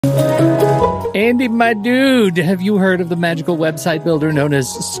Andy, my dude, have you heard of the magical website builder known as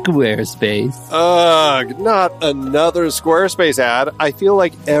Squarespace? Ugh, not another Squarespace ad. I feel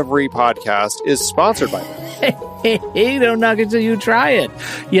like every podcast is sponsored by them. Hey, don't knock it till you try it.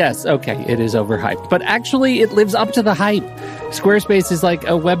 Yes, okay, it is overhyped, but actually it lives up to the hype. Squarespace is like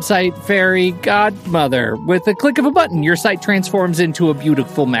a website fairy godmother. With a click of a button, your site transforms into a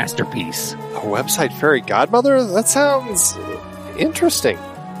beautiful masterpiece. A website fairy godmother? That sounds interesting.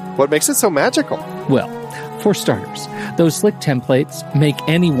 What makes it so magical? Well, for starters, those slick templates make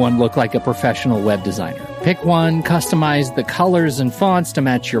anyone look like a professional web designer. Pick one, customize the colors and fonts to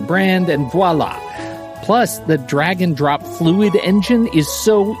match your brand, and voila. Plus, the drag-and-drop Fluid engine is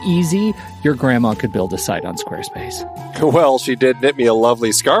so easy, your grandma could build a site on Squarespace. Well, she did knit me a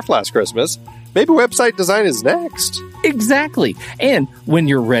lovely scarf last Christmas. Maybe website design is next. Exactly. And when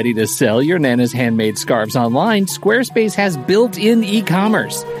you're ready to sell your Nana's handmade scarves online, Squarespace has built-in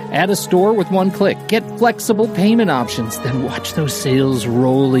e-commerce. Add a store with one click. Get flexible payment options. Then watch those sales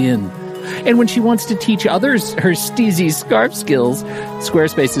roll in. And when she wants to teach others her steezy scarf skills,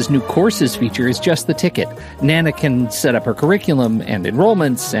 Squarespace's new courses feature is just the ticket. Nana can set up her curriculum and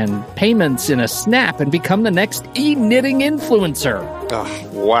enrollments and payments in a snap and become the next e-knitting influencer. Oh,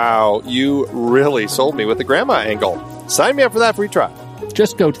 wow, you really sold me with the grandma angle. Sign me up for that free trial.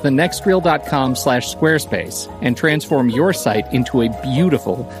 Just go to thenextreel.com/Squarespace and transform your site into a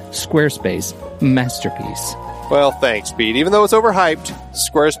beautiful Squarespace masterpiece. Well, thanks, Pete. Even though it's overhyped,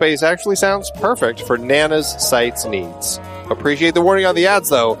 Squarespace actually sounds perfect for Nana's site's needs. Appreciate the warning on the ads,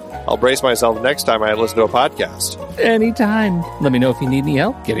 though. I'll brace myself next time I listen to a podcast. Anytime. Let me know if you need any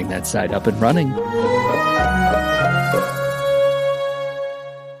help getting that site up and running.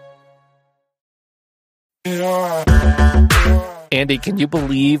 Andy, can you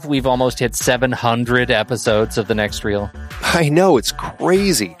believe we've almost hit 700 episodes of The Next Reel? I know, it's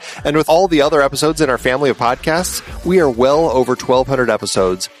crazy. And with all the other episodes in our family of podcasts, we are well over 1,200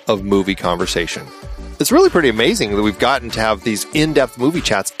 episodes of movie conversation. It's really pretty amazing that we've gotten to have these in-depth movie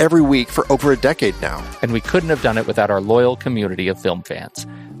chats every week for over a decade now. And we couldn't have done it without our loyal community of film fans.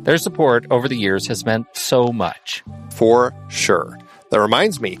 Their support over the years has meant so much. For sure. That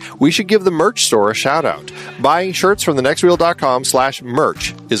reminds me, we should give the merch store a shout out. Buying shirts from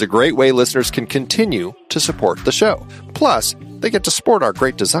thenextreel.com/merch is a great way listeners can continue to support the show. Plus, they get to sport our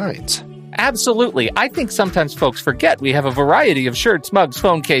great designs. Absolutely. I think sometimes folks forget we have a variety of shirts, mugs,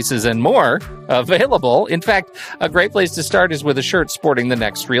 phone cases, and more available. In fact, a great place to start is with a shirt sporting the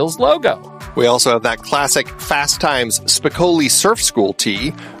Next Reel's logo. We also have that classic Fast Times Spicoli Surf School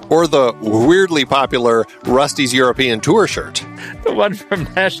tee, or the weirdly popular Rusty's European Tour shirt. The one from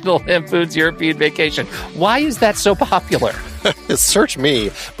National Lampoon's European Vacation. Why is that so popular? Search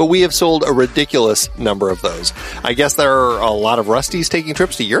me, but we have sold a ridiculous number of those. I guess there are a lot of Rustys taking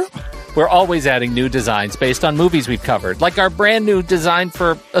trips to Europe? We're always adding new designs based on movies we've covered, like our brand new design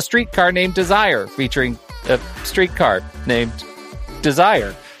for a streetcar named Desire, featuring a streetcar named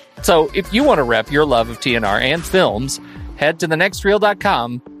Desire. So if you want to rep your love of TNR and films, head to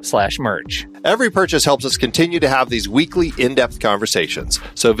thenextreel.com/merch. Every purchase helps us continue to have these weekly in-depth conversations.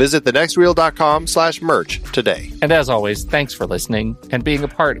 So visit thenextreel.com/merch today. And as always, thanks for listening and being a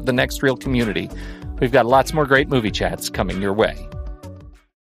part of the Next Reel community. We've got lots more great movie chats coming your way.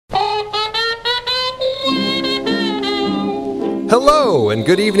 Hello, and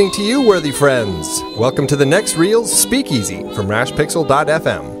good evening to you, worthy friends. Welcome to the Next Reel's Speakeasy from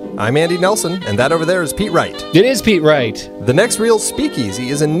rashpixel.fm. I'm Andy Nelson, and that over there is Pete Wright. It is Pete Wright. The Next Reel's Speakeasy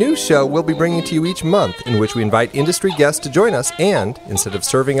is a new show we'll be bringing to you each month, in which we invite industry guests to join us, and instead of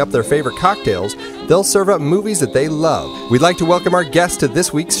serving up their favorite cocktails, they'll serve up movies that they love. We'd like to welcome our guest to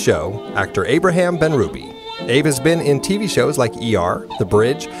this week's show, actor Abraham Benrubi. Abe has been in TV shows like ER, The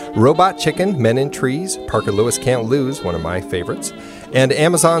Bridge, Robot Chicken, Men in Trees, Parker Lewis Can't Lose, one of my favorites, and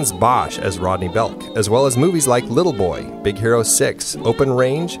Amazon's Bosch as Rodney Belk, as well as movies like Little Boy, Big Hero 6, Open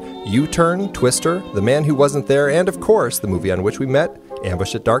Range, U-Turn, Twister, The Man Who Wasn't There, and of course, the movie on which we met,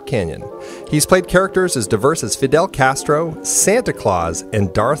 Ambush at Dark Canyon. He's played characters as diverse as Fidel Castro, Santa Claus,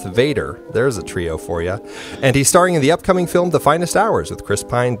 and Darth Vader. There's a trio for you. And he's starring in the upcoming film The Finest Hours with Chris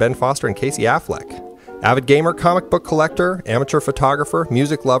Pine, Ben Foster, and Casey Affleck. Avid gamer, comic book collector, amateur photographer,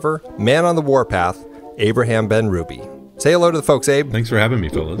 music lover, man on the warpath, Abraham Benrubi. Say hello to the folks, Abe. Thanks for having me,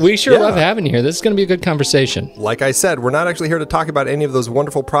 fellas. We sure love having you here. This is going to be a good conversation. Like I said, we're not actually here to talk about any of those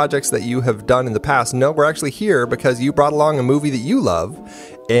wonderful projects that you have done in the past. No, we're actually here because you brought along a movie that you love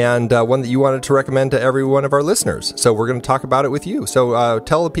and one that you wanted to recommend to every one of our listeners. So we're going to talk about it with you. So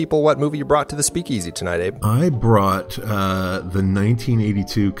tell the people what movie you brought to the Speakeasy tonight, Abe. I brought the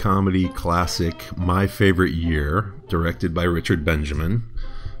 1982 comedy classic My Favorite Year, directed by Richard Benjamin.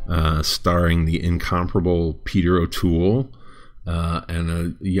 starring the incomparable Peter O'Toole and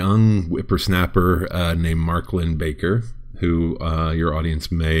a young whippersnapper named Mark Linn-Baker, who your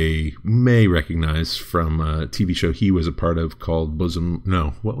audience may recognize from a TV show he was a part of called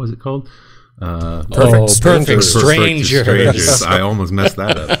what was it called? Perfect Strangers. I almost messed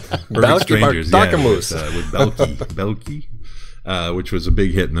that up. Perfect Strangers, with Belky, which was a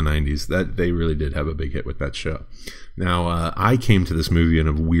big hit in the 90s. That they really did have a big hit with that show. Now, I came to this movie in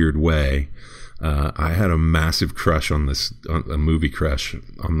a weird way. I had a massive crush on a movie crush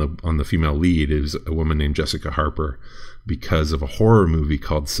on the female lead. It was a woman named Jessica Harper because of a horror movie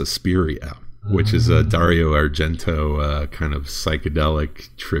called Suspiria, which is a Dario Argento kind of psychedelic,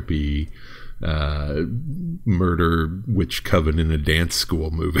 trippy murder witch coven in a dance school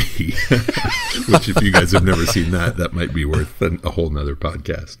movie. Which, if you guys have never seen that might be worth a whole nother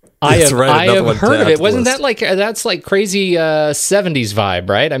podcast. I have heard of it. Wasn't that that's like crazy 70s vibe,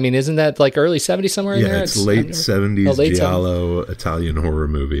 right? I mean, isn't that like early 70s somewhere in there? Yeah, it's late 70s giallo Italian horror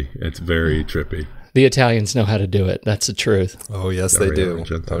movie. It's very trippy. The Italians know how to do it. That's the truth. Oh, yes, they do.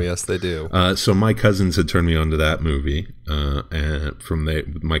 Oh, yes, they do. So my cousins had turned me on to that movie.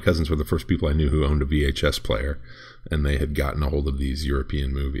 And my cousins were the first people I knew who owned a VHS player. And they had gotten a hold of these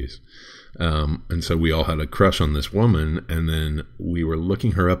European movies. And so we all had a crush on this woman. And then we were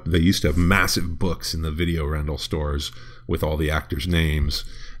looking her up. They used to have massive books in the video rental stores with all the actors' names.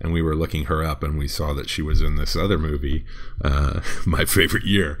 And we were looking her up, and we saw that she was in this other movie, My Favorite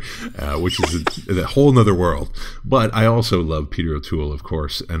Year, which is a whole nother world. But I also love Peter O'Toole, of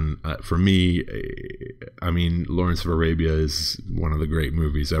course. And for me, I mean, Lawrence of Arabia is one of the great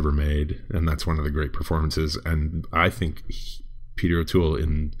movies ever made, and that's one of the great performances. And I think Peter O'Toole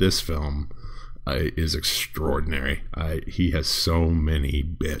in this film is extraordinary. He has so many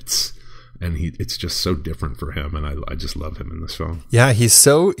bits. And it's just so different for him, and I just love him in this film. Yeah, he's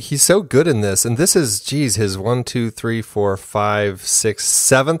so good in this, and this is his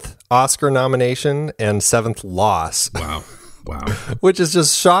 7th Oscar nomination and 7th loss. Wow. Which is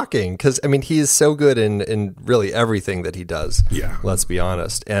just shocking because, I mean, he is so good in really everything that he does. Yeah. Let's be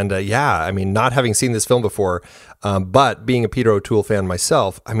honest. And I mean, not having seen this film before, but being a Peter O'Toole fan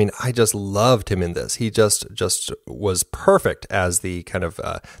myself, I mean, I just loved him in this. He just was perfect as the kind of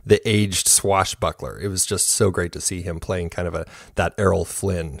the aged swashbuckler. It was just so great to see him playing kind of that Errol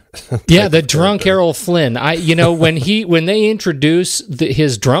Flynn. Yeah, the drunk Errol Flynn. When they introduce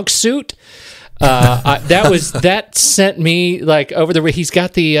his drunk suit. That sent me like over the. He's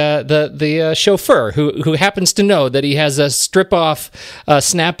got the chauffeur who happens to know that he has a snap off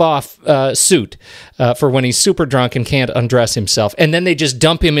suit for when he's super drunk and can't undress himself, and then they just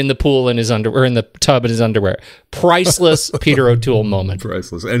dump him in the pool in his underwear, in the tub in his underwear. Priceless Peter O'Toole moment.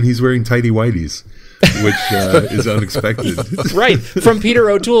 Priceless, and he's wearing tighty whities, which is unexpected. Right, from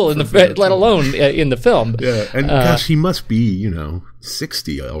Peter O'Toole let alone in the film. Yeah, and gosh, he must be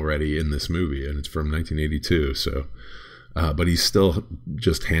 60 already in this movie, and it's from 1982. So, but he's still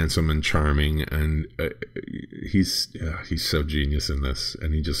just handsome and charming, and he's so genius in this,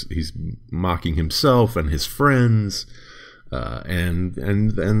 and he's mocking himself and his friends. And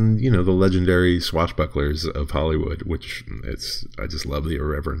the legendary swashbucklers of Hollywood, which I just love the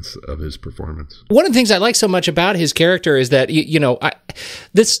irreverence of his performance. One of the things I like so much about his character is that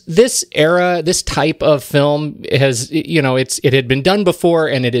this era, this type of film has it had been done before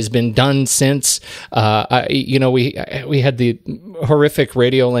and it has been done since. We had the horrific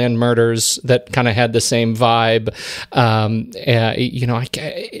Radioland murders that kind of had the same vibe.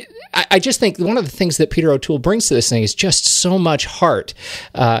 I just think one of the things that Peter O'Toole brings to this thing is just so much heart,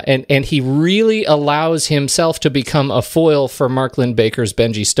 and he really allows himself to become a foil for Mark Linn-Baker's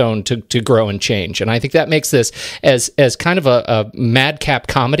Benji Stone to grow and change. And I think that makes this as kind of a madcap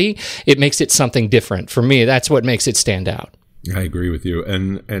comedy. It makes it something different for me. That's what makes it stand out. I agree with you,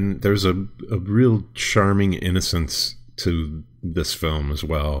 and there's a real charming innocence to this film as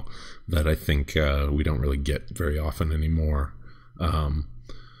well that I think we don't really get very often anymore.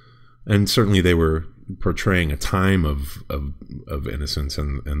 And certainly they were portraying a time of innocence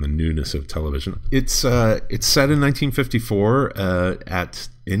and the newness of television. It's set in 1954 at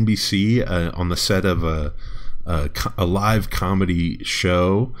NBC on the set of a live comedy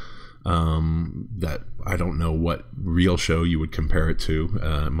show that I don't know what real show you would compare it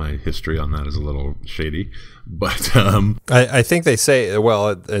to. My history on that is a little shady, but I think they say,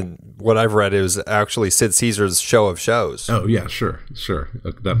 well, what I've read is actually Sid Caesar's Show of Shows. Oh yeah, sure,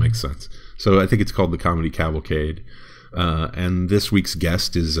 that makes sense. So I think it's called the Comedy Cavalcade, and this week's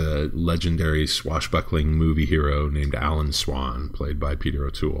guest is a legendary swashbuckling movie hero named Alan Swan, played by Peter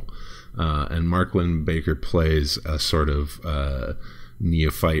O'Toole, and Mark Linn-Baker plays a sort of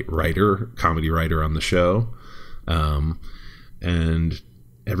neophyte comedy writer on the show. And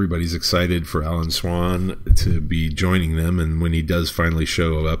everybody's excited for Alan Swan to be joining them. And when he does finally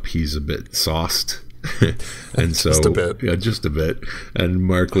show up, he's a bit sauced. And so just a bit. Yeah, just a bit. And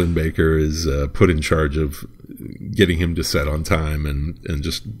Mark Linn-Baker is put in charge of getting him to set on time and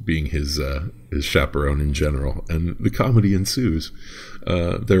just being his chaperone in general. And the comedy ensues.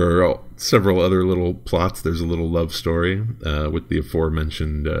 There are several other little plots. There's a little love story with the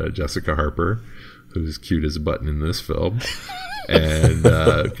aforementioned Jessica Harper, who's cute as a button in this film. And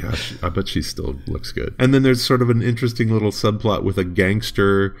gosh, I bet she still looks good. And then there's sort of an interesting little subplot with a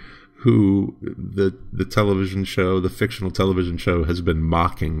gangster who the television show, the fictional television show, has been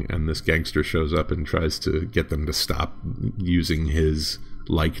mocking, and this gangster shows up and tries to get them to stop using his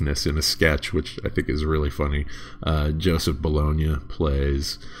likeness in a sketch, which I think is really funny. Joseph Bologna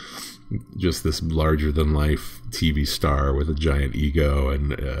plays just this larger-than-life TV star with a giant ego,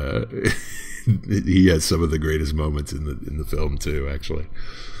 and he has some of the greatest moments in the film too, actually.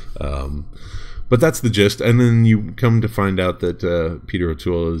 But that's the gist, and then you come to find out that Peter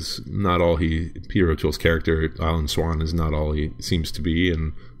O'Toole's character, Alan Swan, is not all he seems to be,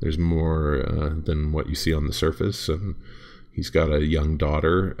 and there's more than what you see on the surface. And he's got a young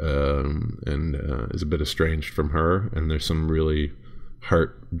daughter, and is a bit estranged from her, and there's some really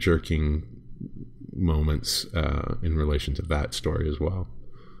heart-jerking moments in relation to that story as well.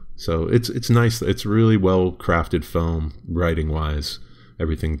 So it's nice. It's a really well-crafted film, writing-wise.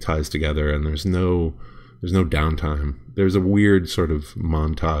 Everything ties together, and there's no downtime. There's a weird sort of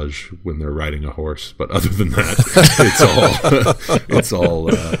montage when they're riding a horse, but other than that,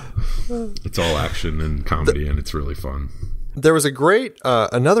 it's all action and comedy, and it's really fun. There was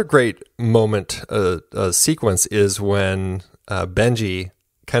another great moment, sequence is when Benji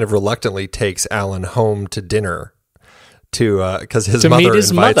kind of reluctantly takes Alan home to dinner because his mother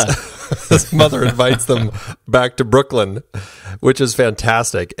invites them back to Brooklyn, which is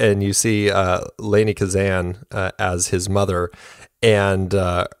fantastic. And you see Lainie Kazan as his mother, and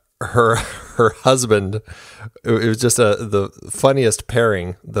her husband. It was just the funniest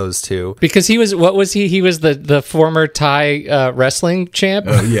pairing, those two. Because he was the former Thai wrestling champ.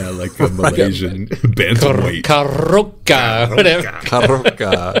 Oh yeah, like a Malaysian bantamweight. Karoka, whatever.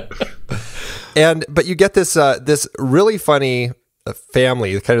 Karoka. But you get this really funny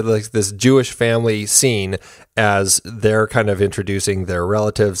family, kind of like this Jewish family scene as they're kind of introducing their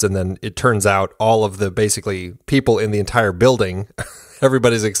relatives, and then it turns out all of the basically people in the entire building,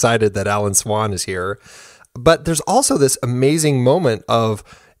 everybody's excited that Alan Swan is here. But there's also this amazing moment of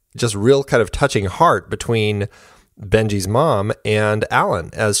just real kind of touching heart between Benji's mom and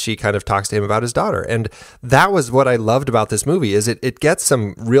Alan as she kind of talks to him about his daughter. And that was what I loved about this movie, is it gets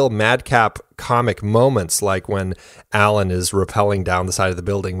some real madcap comic moments, like when Alan is rappelling down the side of the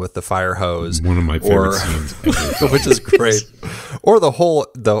building with the fire hose. One of my favorite scenes ever. Which is great. Or the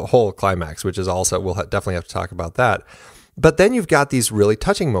whole climax, which is also, we'll definitely have to talk about that. But then you've got these really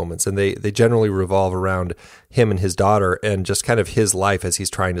touching moments, and they generally revolve around him and his daughter and just kind of his life as he's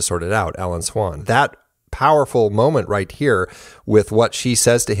trying to sort it out, Alan Swan. That powerful moment right here with what she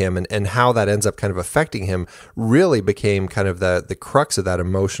says to him and how that ends up kind of affecting him really became kind of the crux of that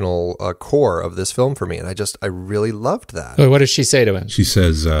emotional core of this film for me. And I really loved that. What does she say to him? She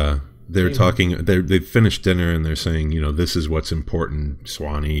says, they're talking, they've finished dinner and they're saying, this is what's important,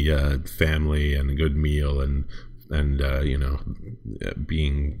 Swanee, family and a good meal and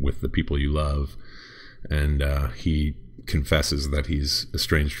being with the people you love. And he confesses that he's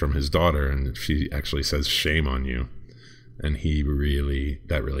estranged from his daughter, and she actually says, "Shame on you." And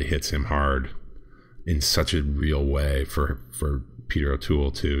that really hits him hard in such a real way for Peter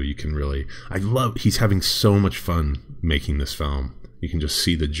O'Toole too. You can really, he's having so much fun making this film. You can just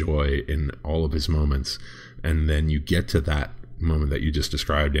see the joy in all of his moments. And then you get to that moment that you just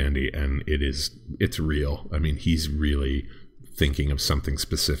described, Andy, and it's real. I mean, he's really thinking of something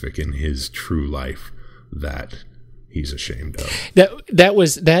specific in his true life that he's ashamed of.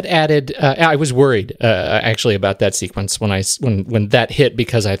 That added. I was worried actually about that sequence when that hit,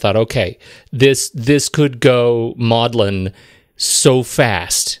 because I thought, okay, this could go maudlin so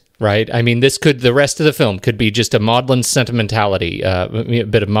fast. Right. I mean, the rest of the film could be just a maudlin sentimentality, a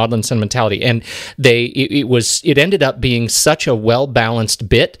bit of maudlin sentimentality. And it ended up being such a well-balanced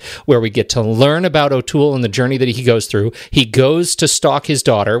bit where we get to learn about O'Toole and the journey that he goes through. He goes to stalk his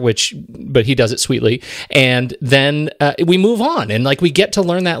daughter, but he does it sweetly. And then we move on and we get to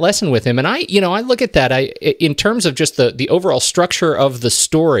learn that lesson with him. And I look at that, in terms of just the overall structure of the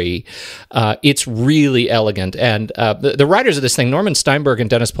story, it's really elegant. And the writers of this thing, Norman Steinberg and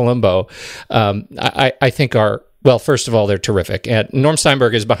Dennis Palumbo, I think are Well, first of all, they're terrific. Norm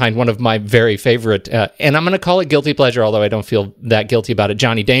Steinberg is behind one of my very favorite, and I'm going to call it guilty pleasure, although I don't feel that guilty about it,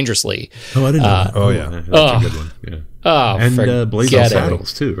 Johnny Dangerously. Oh, I didn't know that. Oh, yeah. That's a good one. Yeah. Oh, and Blazing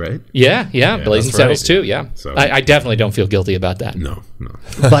Saddles, too, right? Yeah, Blazing Saddles, too, yeah. So, I definitely don't feel guilty about that. No.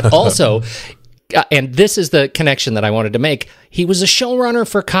 But also, and this is the connection that I wanted to make, he was a showrunner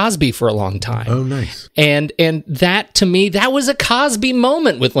for Cosby for a long time. Oh, nice. And that, to me, that was a Cosby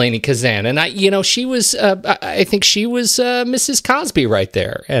moment with Lainie Kazan. And she was, I think she was Mrs. Cosby right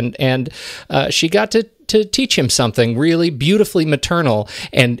there. And she got to teach him something really beautifully maternal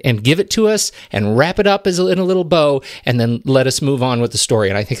and give it to us and wrap it up in a little bow and then let us move on with the story.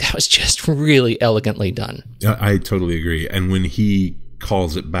 And I think that was just really elegantly done. I totally agree. And when he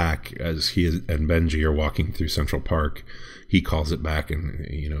calls it back as he and Benji are walking through Central Park, he calls it back and,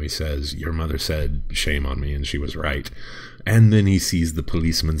 he says, "Your mother said shame on me and she was right." And then he sees the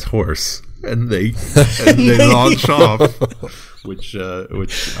policeman's horse and they launch off, which I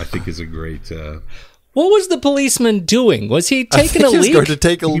think is a great... What was the policeman doing? Was he taking a leak? He was going to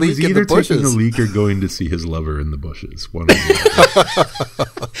take a leak in the bushes. He was either taking a leak or going to see his lover in the bushes. One of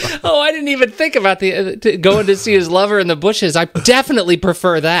the Oh, I didn't even think about going to see his lover in the bushes. I definitely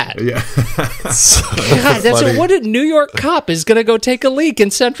prefer that. Yeah. God, that's what a New York cop is going to go take a leak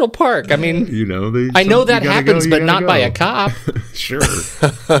in Central Park. I mean, I know that happens, but not by a cop. Sure.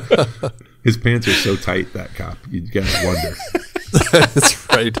 His pants are so tight, that cop. You gotta wonder. That's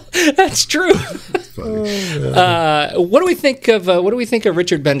right. That's true. What do we think of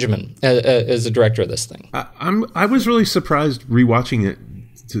Richard Benjamin as the director of this thing? I was really surprised rewatching it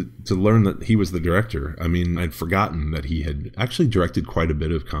to learn that he was the director. I mean, I'd forgotten that he had actually directed quite a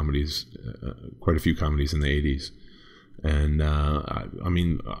bit of comedies, quite a few comedies in the 80s. And I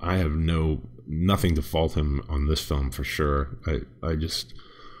mean, I have nothing to fault him on this film for sure. I just,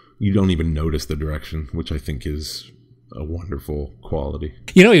 you don't even notice the direction, which I think is a wonderful quality.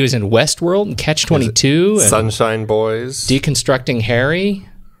 He was in Westworld and Catch-22. And Sunshine Boys. Deconstructing Harry.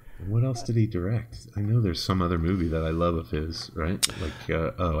 What else did he direct? I know there's some other movie that I love of his, right? Like,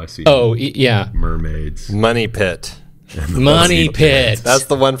 I see. Oh, yeah. Mermaids. Money Pit. Money Pit. That's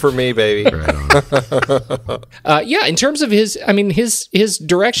the one for me, baby. Right on. Yeah, in terms of his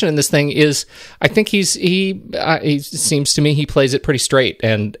direction in this thing is, I think he seems to me he plays it pretty straight,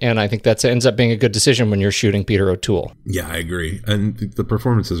 and I think that ends up being a good decision when you're shooting Peter O'Toole. Yeah, I agree. And the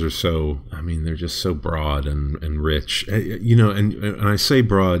performances are so, I mean, they're just so broad and rich. And I say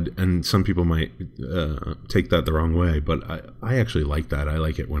broad, and some people might take that the wrong way, but I actually like that. I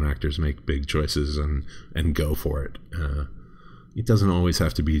like it when actors make big choices and go for it. It doesn't always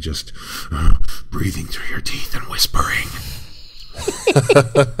have to be just breathing through your teeth and whispering.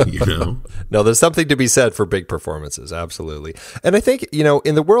 No, there's something to be said for big performances, absolutely. And I think,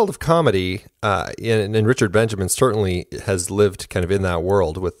 in the world of comedy, and Richard Benjamin certainly has lived kind of in that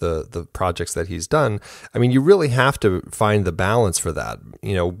world with the projects that he's done. I mean, you really have to find the balance for that,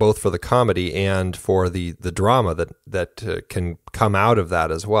 both for the comedy and for the drama that can come out of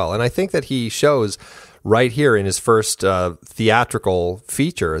that as well. And I think that he shows right here in his first theatrical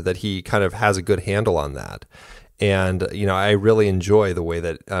feature that he kind of has a good handle on that. And, I really enjoy the way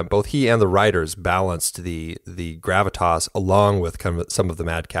that both he and the writers balanced the gravitas along with kind of some of the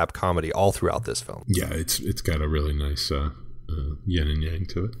madcap comedy all throughout this film. Yeah, it's got a really nice yin and yang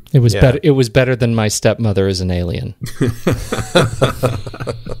to it. It was better. It was better than My Stepmother is an Alien.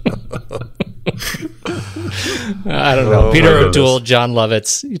 I don't know. Peter O'Toole, John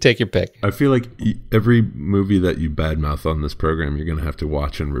Lovitz. You take your pick. I feel like every movie that you badmouth on this program, you're going to have to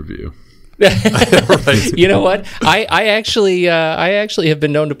watch and review. Right. You know what? I actually have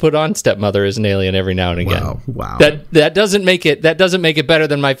been known to put on Stepmother as an Alien every now and again. Wow. That doesn't make it better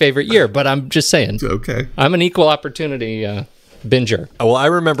than my favorite year, but I'm just saying. Okay. I'm an equal opportunity binger. Well, I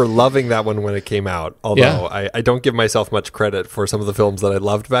remember loving that one when it came out, although I don't give myself much credit for some of the films that I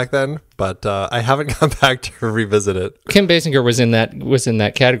loved back then, but I haven't gone back to revisit it. Kim Basinger was in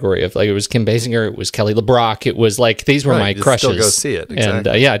that category of, like, it was Kim Basinger, it was Kelly LeBrock, it was like, these were my crushes. Still go see it,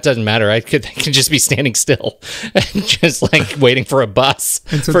 exactly. And it doesn't matter. I could just be standing still and just like waiting for a bus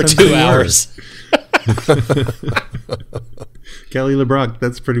for 2 hours. Kelly LeBrock,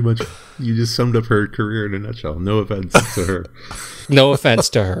 that's pretty much, you just summed up her career in a nutshell. No offense to her. No offense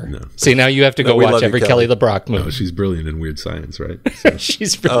to her. No. See, now you have to go watch every Kelly LeBrock movie. No, she's brilliant in Weird Science, right? So.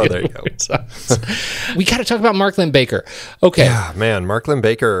 She's brilliant in Weird Science. We got to talk about Mark Linn-Baker. Okay. Yeah, man, Mark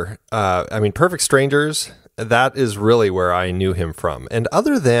Linn-Baker, Perfect Strangers, that is really where I knew him from. And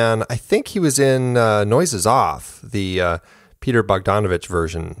other than, I think he was in Noises Off, the Peter Bogdanovich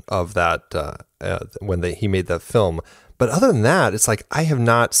version of that, when he made that film. But other than that, it's like I have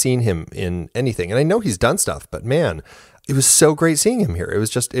not seen him in anything. And I know he's done stuff, but man, it was so great seeing him here. It was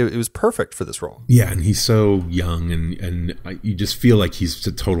just, it was perfect for this role. Yeah, and he's so young, and you just feel like he's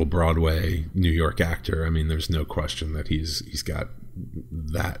a total Broadway New York actor. I mean, there's no question that he's got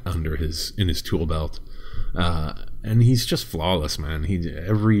that in his tool belt. And he's just flawless, man.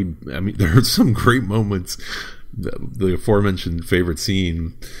 There are some great moments. The aforementioned favorite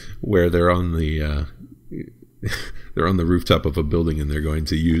scene where they're on the rooftop of a building and they're going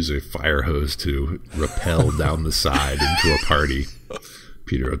to use a fire hose to rappel down the side into a party.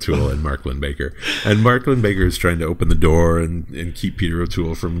 Peter O'Toole and Mark Linn-Baker. And Mark Linn-Baker is trying to open the door and keep Peter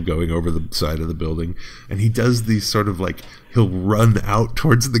O'Toole from going over the side of the building. And he does these sort of like, he'll run out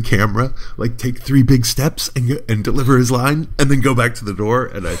towards the camera, like take 3 big steps and deliver his line and then go back to the door.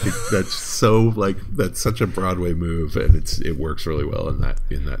 And I think that's such a Broadway move, and it works really well in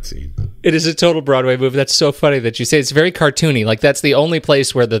that scene. It is a total Broadway move. That's so funny that you say it's very cartoony. Like that's the only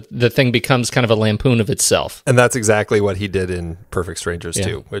place where the thing becomes kind of a lampoon of itself. And that's exactly what he did in Perfect Strangers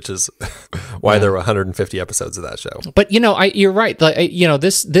too, which is why there were 150 episodes of that show. But you're right. Like,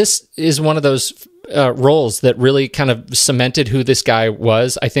 this is one of those roles that really kind of cemented who this guy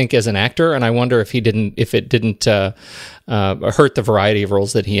was, I think, as an actor. And I wonder if it didn't hurt the variety of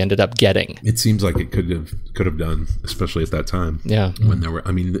roles that he ended up getting. It seems like it could have done, especially at that time. Yeah. When there were,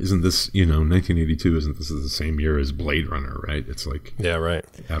 I mean, isn't this, 1982, isn't this the same year as Blade Runner, right? It's like, yeah, right.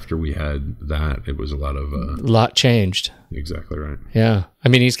 After we had that, it was a lot changed. Exactly right. Yeah. I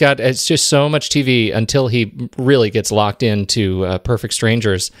mean, it's just so much TV until he really gets locked into Perfect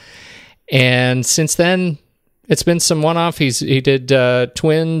Strangers. And since then, it's been some one-off. He did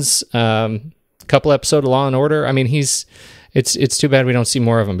Twins, a couple episodes of Law and Order. I mean, it's too bad we don't see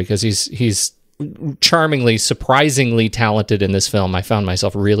more of him because he's charmingly, surprisingly talented in this film. I found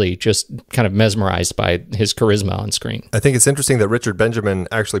myself really just kind of mesmerized by his charisma on screen. I think it's interesting that Richard Benjamin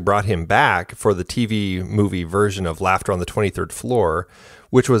actually brought him back for the TV movie version of Laughter on the 23rd Floor,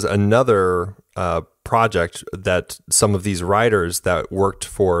 which was another project that some of these writers that worked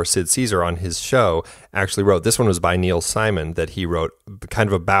for Sid Caesar on his show actually wrote. This one was by Neil Simon, that he wrote kind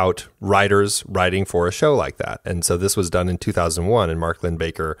of about writers writing for a show like that. And so this was done in 2001, and Mark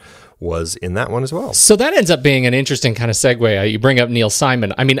Linn-Baker was in that one as well. So that ends up being an interesting kind of segue. You bring up Neil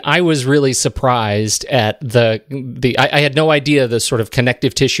Simon. I mean, I was really surprised at I had no idea the sort of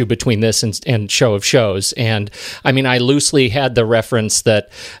connective tissue between this and Show of Shows. And I mean, I loosely had the reference that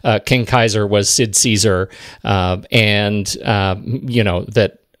King Kaiser was Sid Caesar, but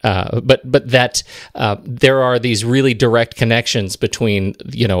that there are these really direct connections between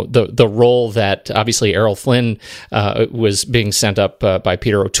the role that obviously Errol Flynn was being sent up by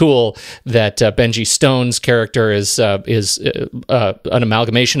Peter O'Toole, that Benji Stone's character is an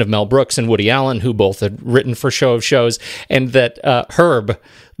amalgamation of Mel Brooks and Woody Allen, who both had written for Show of Shows, and that Herb,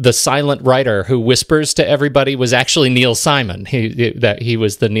 the silent writer who whispers to everybody, was actually Neil Simon. He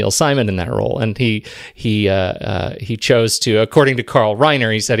was the Neil Simon in that role, and he chose to, according to Carl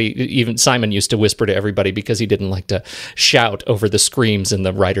Reiner, he said even Simon used to whisper to everybody because he didn't like to shout over the screams in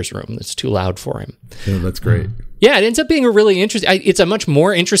the writers' room. It's too loud for him. Yeah, that's great. Yeah, it ends up being a really interesting. It's a much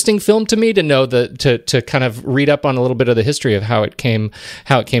more interesting film to me to know to kind of read up on a little bit of the history of how it came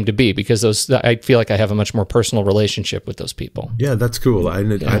to be, because I feel like I have a much more personal relationship with those people. Yeah, that's cool. I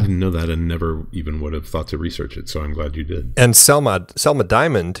didn't know that, and never even would have thought to research it. So I'm glad you did. And Selma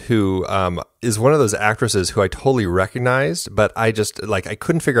Diamond, who is one of those actresses who I totally recognized, but I just I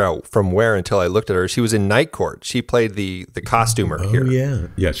couldn't figure out from where until I looked at her. She was in Night Court. She played the costumer here.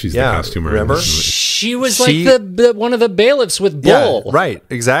 Yeah, she's the costumer. Remember? She was one of the bailiffs with Bull. Yeah, right,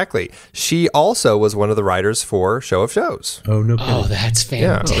 exactly. She also was one of the writers for Show of Shows. Oh, no kidding. Oh, that's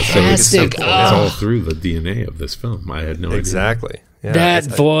fantastic. Yeah. It's all through the DNA of this film. I had no idea. Exactly. Yeah, that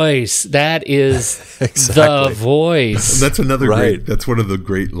voice, that is exactly the voice. That's another great, that's one of the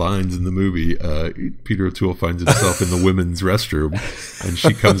great lines in the movie. Peter O'Toole finds himself in the women's restroom, and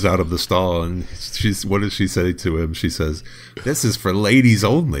she comes out of the stall, and what does she say to him? She says, "This is for ladies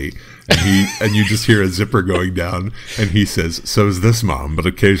only." And you just hear a zipper going down, and he says, "So's this, Mom, but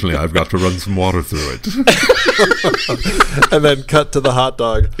occasionally I've got to run some water through it." And then cut to the hot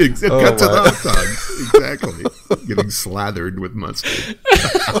dog. Cut to the hot dog. Exactly. Getting slathered with mustard.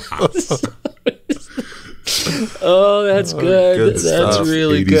 Oh, that's good. That's stuff.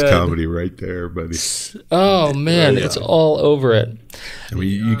 Really 80s good. Comedy right there, buddy. Oh, man, it's all over it. I mean,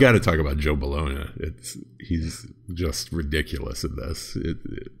 you got to talk about Joe Bologna. He's just ridiculous in this.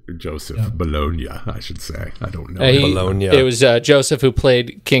 Joseph Bologna, I should say. I don't know. Bologna. It was Joseph who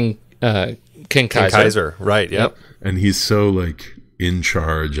played King Kaiser. King Kaiser, right? Yep. And he's so in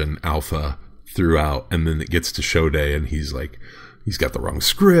charge and alpha throughout, and then it gets to show day, and he's like, he's got the wrong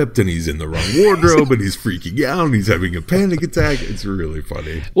script, and he's in the wrong wardrobe, and he's freaking out, and he's having a panic attack. It's really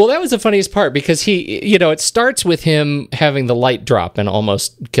funny. Well, that was the funniest part, because he, it starts with him having the light drop and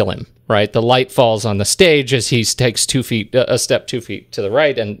almost kill him, right? The light falls on the stage as he takes a step 2 feet to the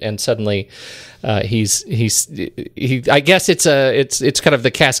right, and suddenly I guess it's kind of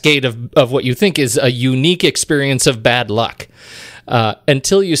the cascade of what you think is a unique experience of bad luck.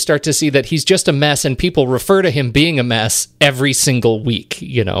 Until you start to see that he's just a mess, and people refer to him being a mess every single week.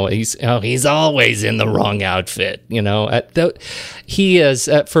 He's always in the wrong outfit. He is,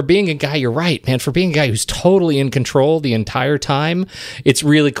 for being a guy, you're right, man, for being a guy who's totally in control the entire time, it's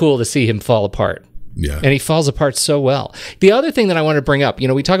really cool to see him fall apart. Yeah. And he falls apart so well. The other thing that I want to bring up,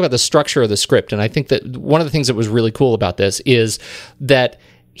 we talk about the structure of the script, and I think that one of the things that was really cool about this is that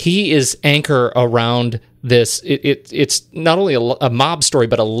he is anchor around this. It's not only a mob story,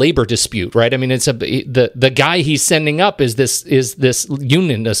 but a labor dispute, right? I mean, it's the guy he's sending up is this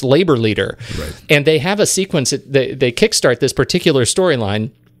union, this labor leader, right. And they have a sequence. They kickstart this particular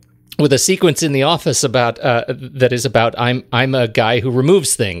storyline with a sequence in the office about I'm a guy who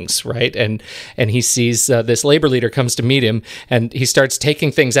removes things, right? And he sees this labor leader comes to meet him, and he starts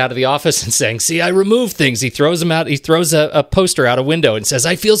taking things out of the office and saying, "See, I remove things." He throws them out. He throws a poster out a window and says,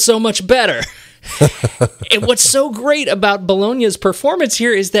 "I feel so much better." And what's so great about Bologna's performance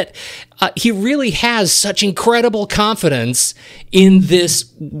here is that he really has such incredible confidence in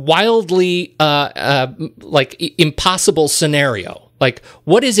this wildly impossible scenario. Like,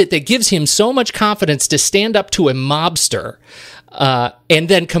 what is it that gives him so much confidence to stand up to a mobster and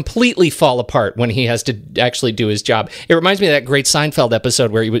then completely fall apart when he has to actually do his job? It reminds me of that great Seinfeld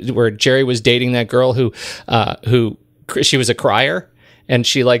episode where Jerry was dating that girl who she was a crier. And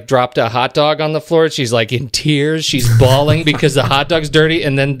she dropped a hot dog on the floor. She's in tears. She's bawling because the hot dog's dirty.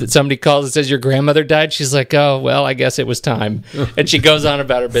 And then somebody calls and says, "Your grandmother died." She's like, "Oh, well, I guess it was time." And she goes on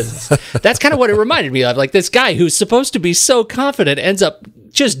about her business. That's kind of what it reminded me of. This guy who's supposed to be so confident ends up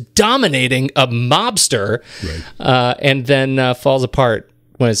just dominating a mobster, right. And then falls apart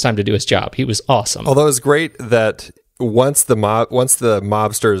when it's time to do his job. He was awesome. Although it's great that once the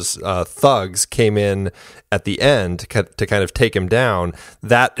mobsters thugs came in at the end to kind of take him down,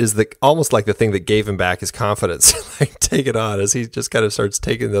 that is almost like the thing that gave him back his confidence. Take it on, as he just kind of starts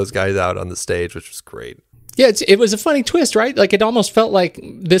taking those guys out on the stage, which was great. Yeah, it was a funny twist, right? It almost felt like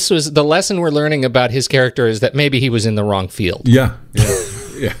this was the lesson we're learning about his character, is that maybe he was in the wrong field. Yeah,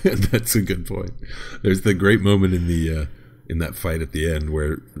 that's a good point. There's the great moment in that fight at the end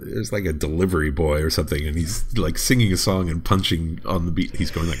where there's a delivery boy or something, and he's singing a song and punching on the beat. He's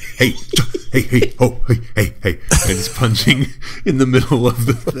going hey, hey, oh, hey, and he's punching in the middle of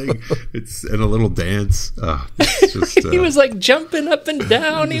the thing. And a little dance. It's just, he was jumping up and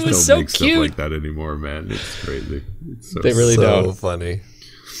down. He was so cute. Stuff like that anymore, man. It's crazy. They really don't. Funny.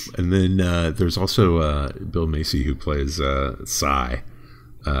 And then there's also Bill Macy, who plays Cy.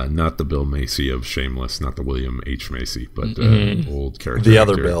 Not the Bill Macy of Shameless, not the William H. Macy, but old character. The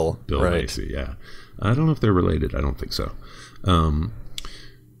other Bill. Bill right. Macy, yeah. I don't know if they're related. I don't think so.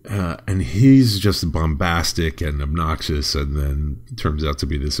 And he's just bombastic and obnoxious, and then turns out to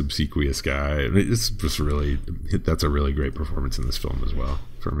be this obsequious guy. And it's just that's a really great performance in this film as well,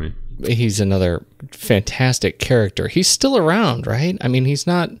 for me. He's another fantastic character. He's still around, right? I mean, he's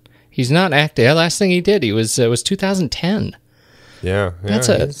not acting. The last thing he did, was 2010. Yeah,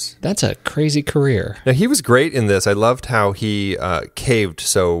 that's a crazy career. Now, he was great in this. I loved how he caved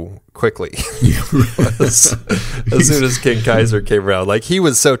so quickly. Yeah, as soon as King Kaiser came around, he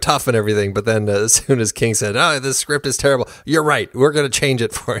was so tough and everything. But then, as soon as King said, "Oh, this script is terrible," "You're right. We're going to change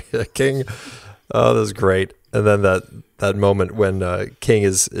it for you, King." Oh, that was great. And then that moment when King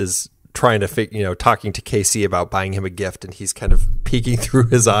is trying to talking to KC about buying him a gift, and he's kind of peeking through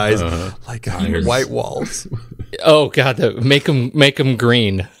his eyes white walls. Oh God, make him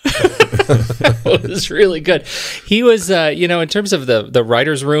green. It was really good. He was, in terms of the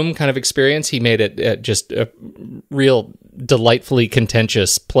writer's room kind of experience, he made it just a real delightfully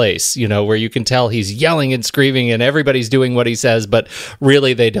contentious place, where you can tell he's yelling and screaming and everybody's doing what he says, but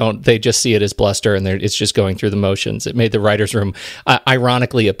really they just see it as bluster, and it's just going through the motions. It made the writer's room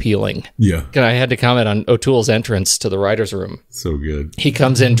ironically appealing. Yeah. And I had to comment on O'Toole's entrance to the writer's room. So good. He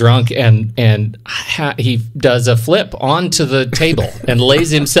comes in drunk and he does a flip onto the table and lays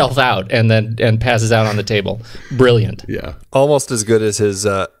himself out and passes out on the table. Brilliant. Yeah. Almost as good as his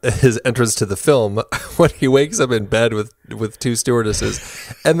entrance to the film when he wakes up in bed with two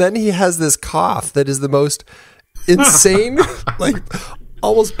stewardesses, and then he has this cough that is the most insane,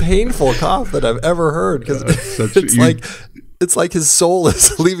 almost painful cough that I've ever heard, because it's It's like his soul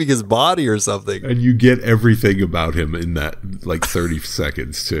is leaving his body or something. And you get everything about him in that 30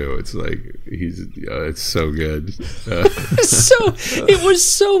 seconds too. It's like it's so good. It was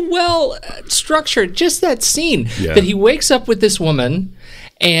so well structured. Just that scene that he wakes up with this woman,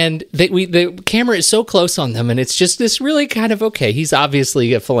 and the camera is so close on them, and it's just this really kind of, okay, he's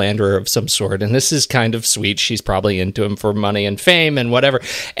obviously a philanderer of some sort, and this is kind of sweet. She's probably into him for money and fame and whatever.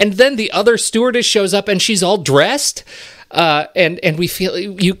 And then the other stewardess shows up, and she's all dressed. And we feel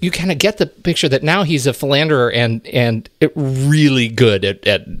you kind of get the picture that now he's a philanderer and really good at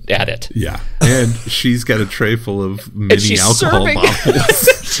it. Yeah, and she's got a tray full of mini alcohol serving.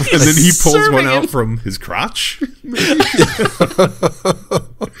 bottles, and then he pulls one out from his crotch.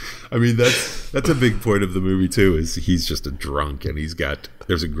 I mean, that's a big point of the movie too. Is he's just a drunk, and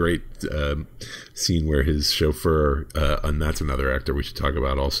there's a great scene where his chauffeur, and that's another actor we should talk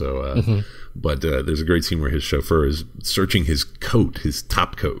about also. But there's a great scene where his chauffeur is searching his coat, his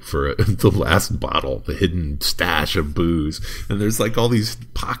top coat, for the last bottle, the hidden stash of booze. And there's like all these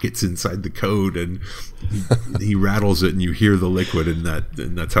pockets inside the coat, and he rattles it, and you hear the liquid, and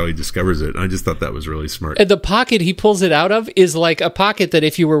that's how he discovers it. And I just thought that was really smart. And the pocket he pulls it out of is like a pocket that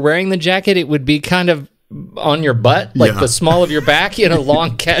if you were wearing the jacket, it would be kind of on your butt, like the small of your back in a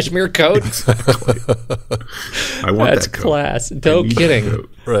long cashmere coat. Exactly. I want That's that coat. Class. No kidding.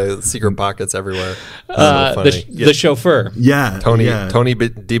 Right, secret pockets everywhere. The chauffeur. Yeah, Tony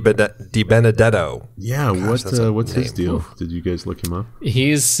Di Di Benedetto. Yeah, Gosh, what's his deal? Oof. Did you guys look him up?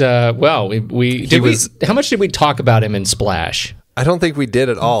 He's how much did we talk about him in Splash? I don't think we did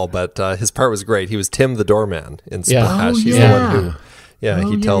at all, but his part was great. He was Tim the doorman in Splash. Oh, He's yeah. the one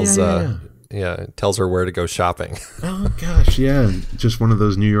who, he tells tells her where to go shopping. Oh gosh, yeah, just one of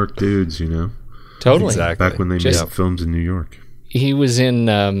those New York dudes, Totally. Exactly. Back when they made films in New York. He was in.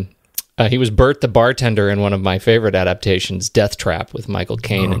 He was Bert the bartender in one of my favorite adaptations, Death Trap, with Michael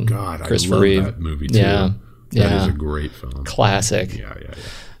Caine and Christopher Reeve. I love that movie too. Yeah, that is a great film. Classic.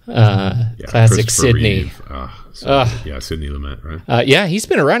 Yeah. Classic Sidney. Sidney Lumet, right? Yeah, he's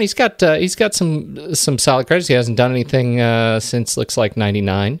been around. He's got some solid credits. He hasn't done anything since looks like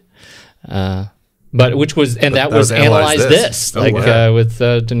 '99. But which was Analyze This, with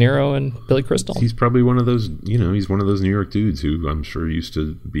De Niro and Billy Crystal. He's probably one of those, he's one of those New York dudes who I'm sure used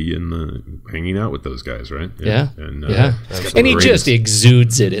to be hanging out with those guys, right? And he just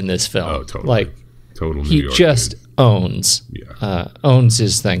exudes it in this film. Oh, totally. Like total New he York just dude. owns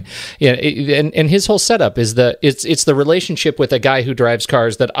his thing. Yeah, and his whole setup is it's the relationship with a guy who drives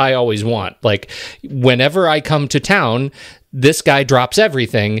cars that I always want. Like whenever I come to town, this guy drops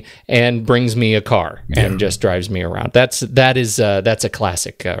everything and brings me a car and just drives me around. That's a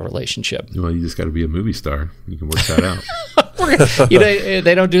classic relationship. Well, you just got to be a movie star. You can work that out.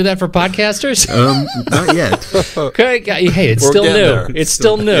 They don't do that for podcasters? Not yet. Okay, hey, it's still new. There. It's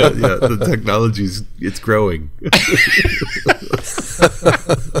still new. Yeah, the technology's growing.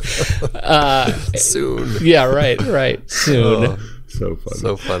 Soon. Yeah, right. Soon. So funny.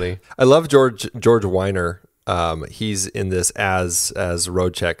 So funny. I love George Wyner. He's in this as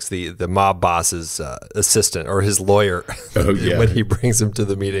Roadcheck's the mob boss's assistant or his lawyer. Oh, yeah. When he brings him to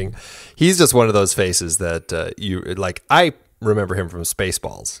the meeting, he's just one of those faces that you like. I remember him from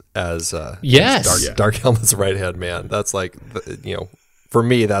Spaceballs as Dark Helmet's right hand man. That's like for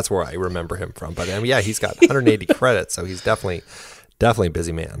me, that's where I remember him from. But he's got 180 credits, so he's definitely a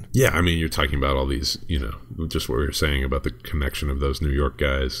busy man. Yeah, I mean, you're talking about all these, just what we were saying about the connection of those New York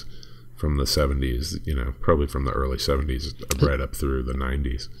guys from the 70s, probably from the early 70s right up through the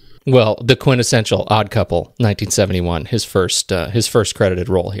 90s. Well, the quintessential Odd Couple, 1971, his first credited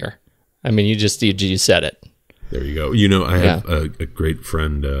role here. I mean, you said it. There you go. I have a great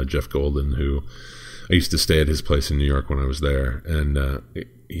friend, Jeff Golden, who I used to stay at his place in New York when I was there, and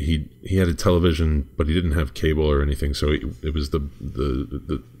he had a television, but he didn't have cable or anything, so it was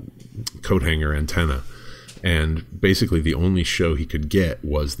the coat hanger antenna. And basically the only show he could get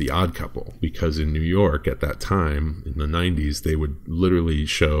was The Odd Couple, because in New York at that time, in the 90s, they would literally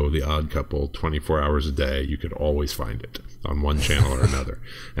show The Odd Couple 24 hours a day. You could always find it on one channel or another.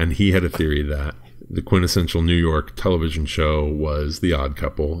 And he had a theory that the quintessential New York television show was The Odd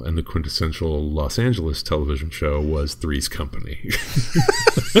Couple, and the quintessential Los Angeles television show was Three's Company.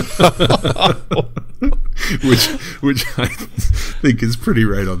 which I think is pretty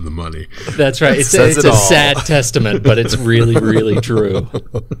right on the money. That's right. It's a sad testament, but it's really, really true.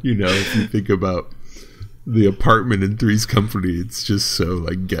 If you think about the apartment in Three's Company, it's just so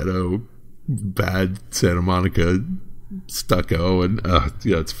like ghetto, bad Santa Monica stucco, and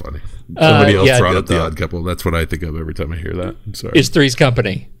it's funny. Somebody else brought up The Odd Couple. That's what I think of every time I hear that. I'm sorry. It's Three's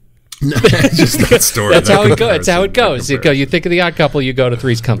Company. Just that story. That's how it goes. That's how it goes. You think of The Odd Couple, you go to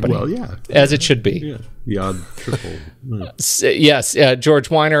Three's Company. Well, yeah, as it should be. Yeah, the odd triple. Yes, George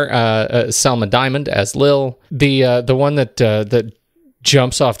Wyner, Selma Diamond as Lil. The one that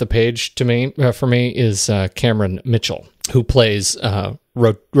jumps off the page to me for me is Cameron Mitchell, who plays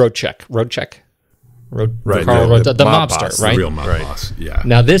Roadcheck. Right, the mob mobster, boss, right? The real mob boss. Yeah.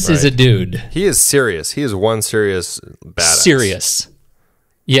 Now this is a dude. He is serious. He is one serious badass. Serious.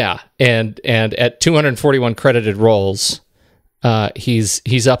 Yeah, and at 241 credited roles,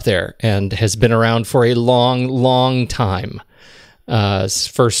 he's up there and has been around for a long time. His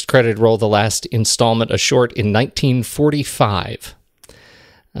first credited role, the last installment, a short in 1945.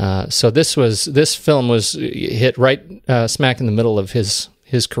 So this film was hit right smack in the middle of his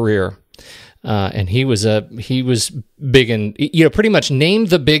career. And he was big in, pretty much name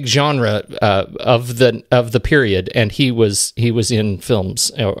the big genre of the period, and he was in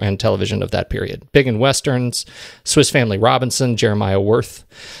films and television of that period. Big in westerns, Swiss Family Robinson, Jeremiah Worth.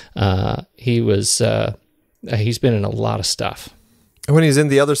 He's been in a lot of stuff. And when he's in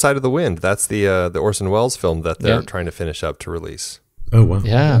The Other Side of the Wind, that's the Orson Welles film that they're trying to finish up to release. Oh, wow.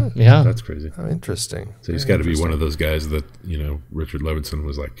 Yeah. That's crazy. Oh, interesting. So he's got to be one of those guys that, Richard Levinson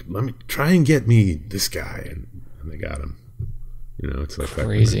was like, let me try and get me this guy. And they got him. It's like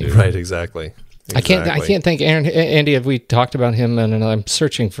crazy. Right, exactly. I can't think, Andy, have we talked about him? And I'm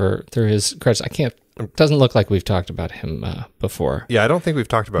searching through his credits. It doesn't look like we've talked about him before. Yeah, I don't think we've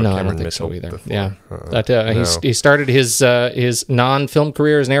talked about Cameron I don't think Mitchell so either. before. Yeah. No. He started his non-film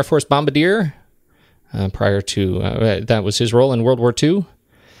career as an Air Force bombardier. Prior to that was his role in World War II,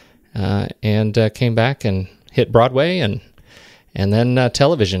 and came back and hit Broadway and then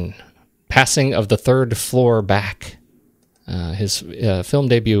television. Passing of the Third Floor Back. His film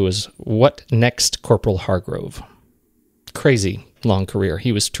debut was What Next, Corporal Hargrove. Crazy long career.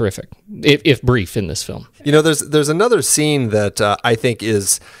 He was terrific, if brief, in this film. There's another scene that I think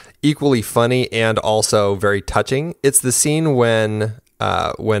is equally funny and also very touching. It's the scene when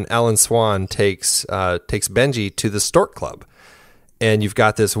Alan Swan takes Benji to the Stork Club, and you've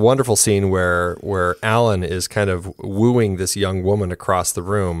got this wonderful scene where Alan is kind of wooing this young woman across the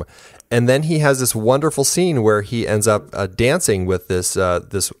room, and then he has this wonderful scene where he ends up dancing with this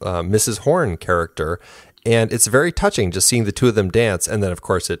Mrs. Horn character. And it's very touching just seeing the two of them dance. And then, of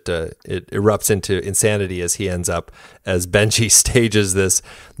course, it erupts into insanity as he ends up, as Benji stages this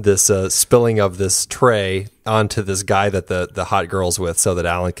spilling of this tray onto this guy that the hot girl's with so that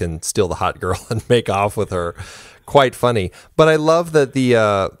Alan can steal the hot girl and make off with her. Quite funny. But I love that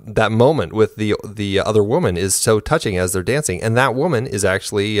that moment with the other woman is so touching as they're dancing. And that woman is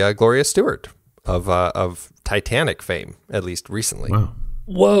actually Gloria Stewart of Titanic fame, at least recently. Wow.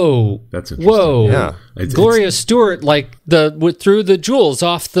 Whoa! That's interesting. Whoa! Yeah, Gloria Stewart, like threw the jewels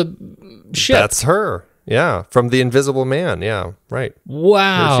off the ship. That's her. Yeah, from The Invisible Man. Yeah, right.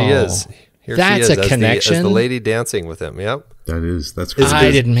 Wow! Here she is. That's a connection. As the lady dancing with him. Yep. That's crazy.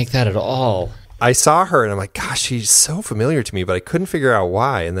 I didn't make that at all. I saw her and I'm like, gosh, she's so familiar to me, but I couldn't figure out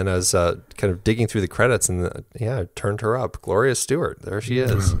why. And then I was kind of digging through the credits and I turned her up. Gloria Stewart. There she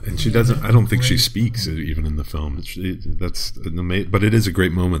is. And she doesn't, I don't think she speaks even in the film. That's amazing. But it is a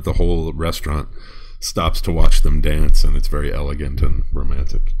great moment. The whole restaurant stops to watch them dance and it's very elegant and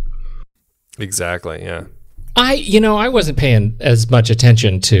romantic. Exactly. Yeah. I wasn't paying as much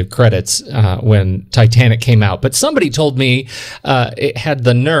attention to credits when Titanic came out, but somebody told me it had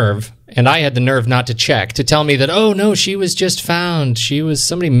the nerve, and I had the nerve not to check, to tell me that, oh no, she was just found.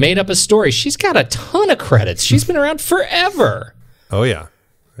 Somebody made up a story. She's got a ton of credits. She's been around forever. Oh yeah.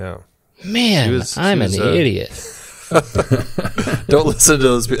 Yeah. Man, I'm an idiot. Don't listen to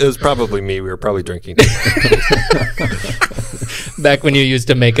those. It was probably me. We were probably drinking. Back when you used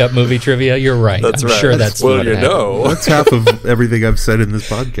to make up movie trivia, you're right. I'm sure that's well, what you happened. know. That's half of everything I've said in this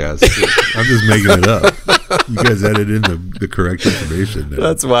podcast. I'm just making it up. You guys edit in the correct information now.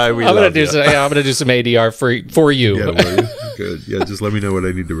 That's why we. I'm gonna do some ADR for you. Yeah, well, good. Yeah, just let me know what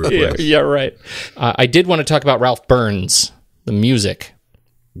I need to replace. Yeah, right. I did want to talk about Ralph Burns, the music.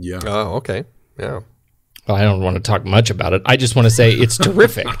 Yeah. Oh, okay. Yeah. Well, I don't want to talk much about it. I just want to say it's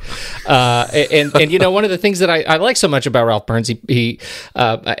terrific. And one of the things that I like so much about Ralph Burns, he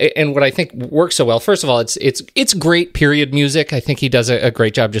and what I think works so well. First of all, it's great period music. I think he does a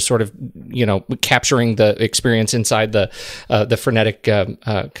great job just sort of capturing the experience inside the frenetic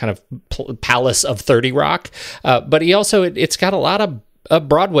kind of palace of 30 Rock. But he also it's got a lot of a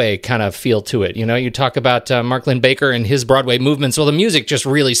Broadway kind of feel to it. You talk about Mark Linn-Baker and his Broadway movements. Well, the music just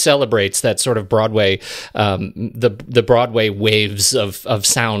really celebrates that sort of Broadway, the Broadway waves of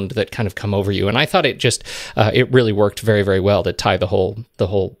sound that kind of come over you. And I thought it really worked very, very well to tie the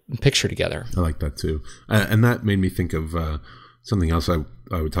whole picture together. I like that too. And that made me think of something else I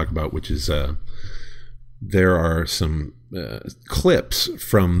would talk about, which is there are some clips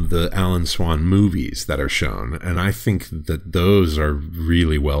from the Alan Swan movies that are shown, and I think that those are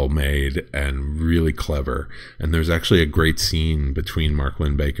really well made and really clever. And there's actually a great scene between Mark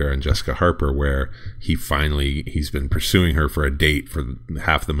Linn-Baker and Jessica Harper where he's been pursuing her for a date for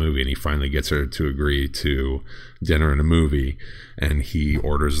half the movie, and he finally gets her to agree to dinner and a movie, and he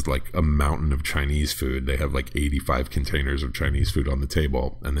orders like a mountain of Chinese food. They have like 85 containers of Chinese food on the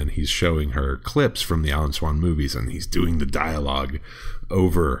table, and then he's showing her clips from the Alan Swan movies, and he's doing the dialogue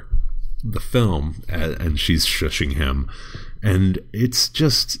over the film, and she's shushing him. And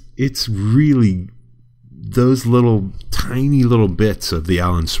it's really those little tiny little bits of the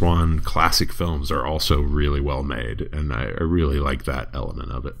Alan Swan classic films are also really well made, and I really like that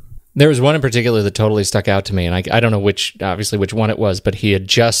element of it. There was one in particular that totally stuck out to me, and I don't know which one it was, but he had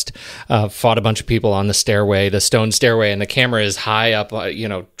just fought a bunch of people on the stairway, the stone stairway, and the camera is high up,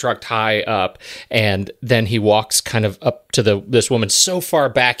 trucked high up, and then he walks kind of up to this woman so far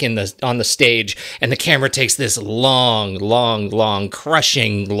back on the stage, and the camera takes this long,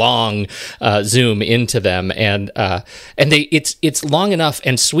 crushing, long zoom into them, and it's long enough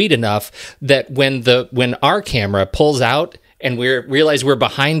and sweet enough that when our camera pulls out, and we realize we're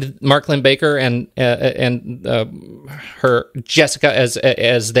behind Mark Linn-Baker and her Jessica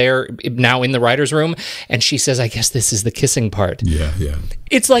as they're now in the writer's room, and she says, "I guess this is the kissing part." Yeah.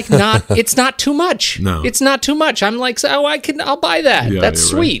 It's like it's not too much. No, it's not too much. I'm like, I'll buy that. Yeah, that's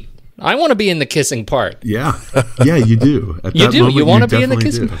sweet. Right. I want to be in the kissing part. Yeah, you do. At you that do. Moment, you want to be in the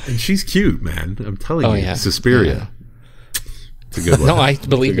kissing part. And she's cute, man. I'm telling you, yeah. Suspiria. Yeah. It's a good one. No, I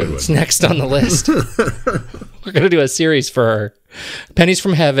believe it. It's next on the list. We're going to do a series for her. Pennies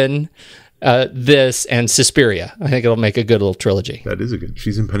from Heaven, this, and Suspiria. I think it'll make a good little trilogy. That is a good.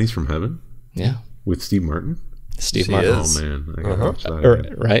 She's in Pennies from Heaven? Yeah. With Steve Martin? Steve Martin. Is. Oh, man. I gotta watch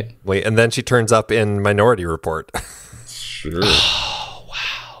that. Right. Wait, and then she turns up in Minority Report. Sure. Oh,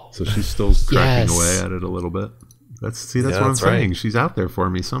 wow. So she's still cracking away at it a little bit. That's what I'm saying. Right. She's out there for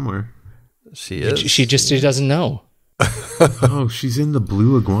me somewhere. She is. She doesn't know. Oh, she's in the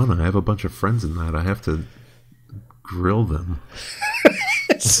Blue Iguana. I have a bunch of friends in that. I have to grill them.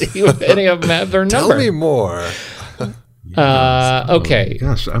 See if any of them have their number. Tell me more. Okay.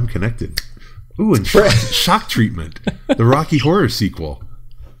 Gosh, I'm connected. Ooh, and Shock Treatment, the Rocky Horror sequel.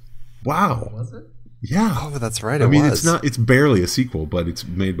 Wow. Was it? Yeah. Oh, that's right. I mean, it's barely a sequel, but it's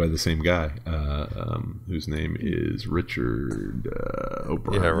made by the same guy, whose name is Richard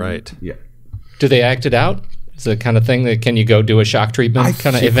O'Brien. Yeah, right. Yeah. Do they act it out? Is it the kind of thing that can you go do a shock treatment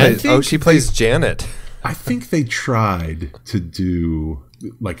kind of event? She plays Janet. I think they tried to do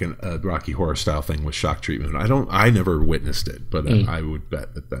like a Rocky Horror style thing with shock treatment. I never witnessed it, but I would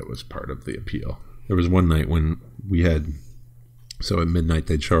bet that was part of the appeal. There was one night when we had, so at midnight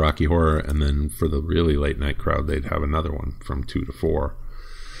they'd show Rocky Horror, and then for the really late night crowd they'd have another one from 2 to 4.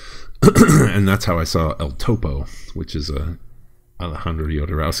 And that's how I saw El Topo, which is a Alejandro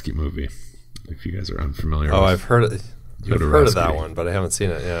Jodorowsky movie. If you guys are unfamiliar. Oh, I've heard of that one, but I haven't seen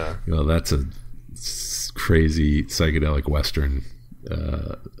it. Yeah. Well, that's a crazy psychedelic Western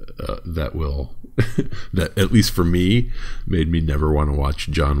that at least for me made me never want to watch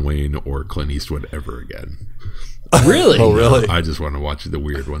John Wayne or Clint Eastwood ever again. Really? Oh, really? I just want to watch the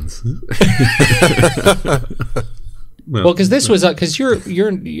weird ones. Well, because this was because you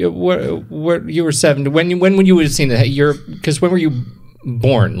were 7. When would you have seen it? Because when were you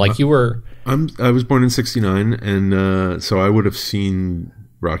born? Like you were. I was born in 1969, and so I would have seen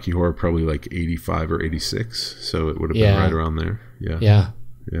Rocky Horror probably like 1985 or 1986. So it would have been right around there. Yeah.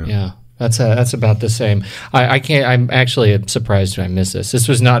 That's about the same. I can't. I'm actually surprised I missed this. This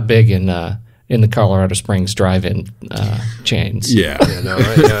was not big in the Colorado Springs drive-in chains. Yeah. No, I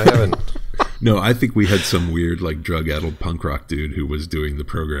haven't. No, I think we had some weird, like, drug-addled punk rock dude who was doing the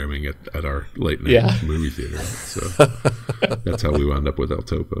programming at our late-night movie theater. So that's how we wound up with El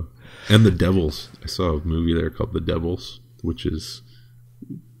Topo. And The Devils. I saw a movie there called The Devils, which is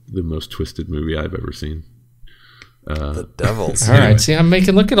the most twisted movie I've ever seen. The Devils. All right. See,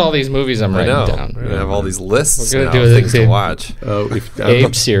 look at all these movies I'm writing down. We're going to have all these lists We're now gonna of do things to watch.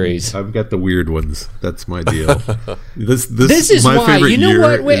 Abe series. I've got the weird ones. That's my deal. This is my why. favorite You know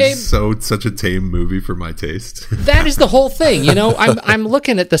year what, Abe? is such a tame movie for my taste. That is the whole thing. I'm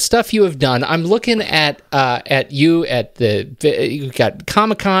looking at the stuff you have done. I'm looking at you you got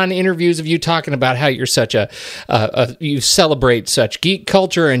Comic-Con interviews of you talking about how you're such you celebrate such geek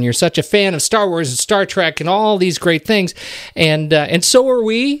culture and you're such a fan of Star Wars and Star Trek and all these great things, and so are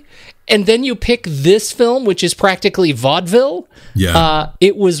we. And then you pick this film, which is practically vaudeville. Yeah,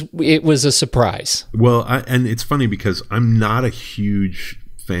 it was a surprise. Well, and it's funny because I'm not a huge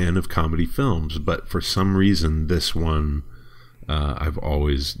fan of comedy films, but for some reason, this one I've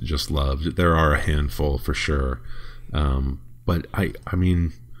always just loved. There are a handful for sure, but I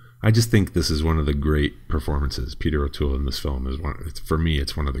just think this is one of the great performances. Peter O'Toole in this film is for me,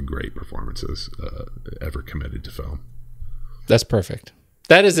 it's one of the great performances ever committed to film. That's perfect.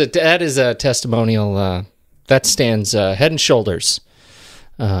 That is a testimonial that stands head and shoulders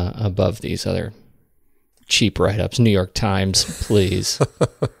above these other cheap write-ups. New York Times, please.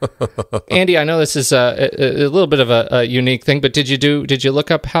 Andy, I know this is a little bit of a unique thing, but did you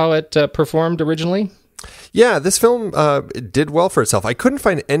look up how it performed originally? Yeah, this film did well for itself. I couldn't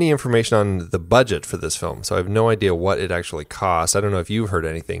find any information on the budget for this film, so I have no idea what it actually cost. I don't know if you've heard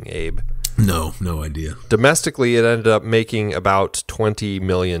anything, Abe. No idea. Domestically, it ended up making about $20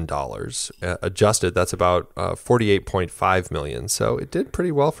 million. Adjusted, that's about $48.5 million. So it did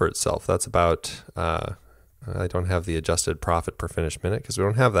pretty well for itself. That's about, I don't have the adjusted profit per finished minute because we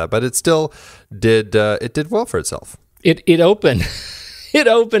don't have that, but it still did, it did well for itself. It opened, it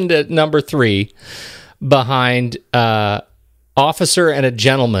opened at number 3 behind Officer and a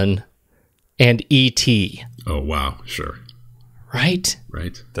Gentleman and E.T. Oh, wow. Sure. Right?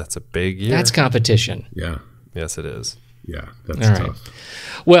 That's a big year. That's competition. Yeah. Yes, it is. Yeah, that's All tough. Right.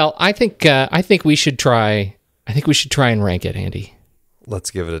 Well, I think we should try. I think we should try and rank it, Andy.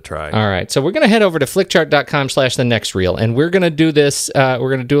 Let's give it a try. All right. So we're going to head over to flickchart.com/thenextreel, and we're going to do this. We're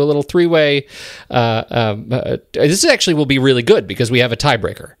going to do a little 3-way. This actually will be really good because we have a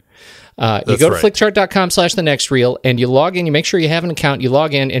tiebreaker. You go to flickchart.com/thenextreel and you log in, you make sure you have an account, you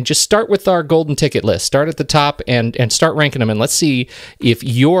log in and just start with our golden ticket list. Start at the top and start ranking them, and let's see if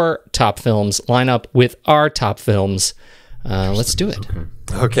your top films line up with our top films. Let's do it.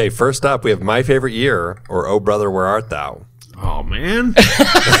 Okay, first up, we have My Favorite Year, or Oh Brother, Where Art Thou? Oh, man.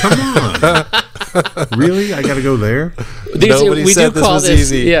 Come on. Really? I got to go there? Nobody said this was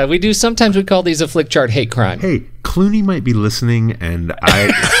easy. Yeah, we do. Sometimes we call these a Flickchart hate crime. Hey, Clooney might be listening, and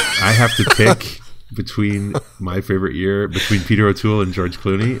I have to pick between My Favorite Year, between Peter O'Toole and George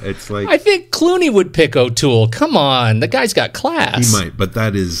Clooney. It's like, I think Clooney would pick O'Toole. Come on, the guy's got class. He might, but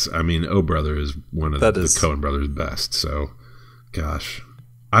that is, Oh Brother is one of the Coen brothers' best. So, gosh.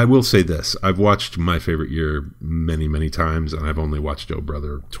 I will say this. I've watched My Favorite Year many, many times, and I've only watched Oh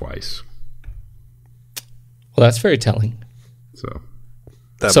Brother twice. Well, that's very telling. So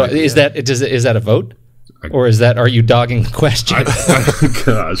is that a vote? Or are you dogging the question?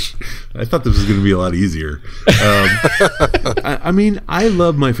 Gosh, I thought this was going to be a lot easier. I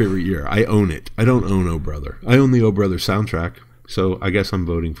love My Favorite Year. I own it. I don't own Oh Brother. I own the Oh Brother soundtrack, so I guess I'm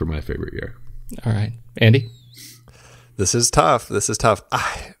voting for My Favorite Year. All right. Andy? This is tough.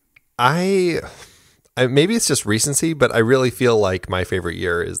 I maybe it's just recency, but I really feel like My Favorite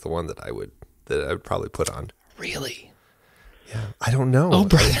Year is the one that I would probably put on. Really? Yeah, I don't know. Oh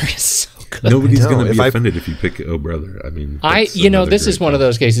Brother is so good. Nobody's going to be offended if you pick Oh Brother. This is one of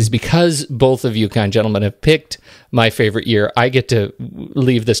those cases because both of you kind gentlemen have picked My Favorite Year. I get to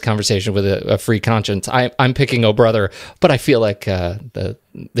leave this conversation with a free conscience. I'm picking Oh Brother, but I feel like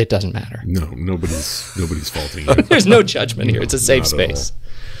it doesn't matter. No, nobody's faulting you. There's no judgment here. It's a safe space.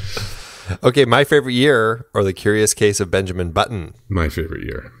 Okay, My Favorite Year, or The Curious Case of Benjamin Button. My Favorite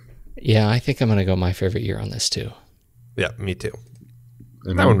Year. Yeah, I think I'm going to go My Favorite Year on this too. Yeah, me too.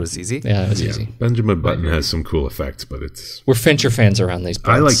 That one was easy. Yeah, it was easy. Benjamin Button has some cool effects, but we're Fincher fans around these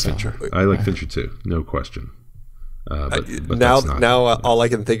parts. I like Fincher. I like Fincher too, no question. But now all I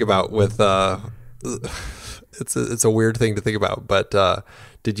can think about with it's a weird thing to think about. But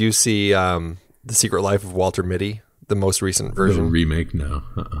did you see The Secret Life of Walter Mitty, the most recent version? The remake? No.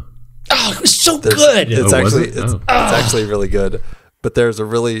 Oh, it was so good. It's actually really good. But there's a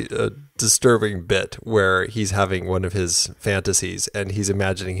really disturbing bit where he's having one of his fantasies and he's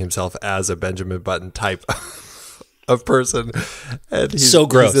imagining himself as a Benjamin Button type of person. And he's so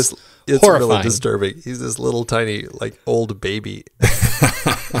gross. It's horrifying. Really disturbing. He's this little tiny, old baby.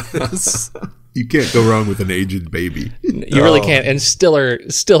 You can't go wrong with an aged baby. You really can't. And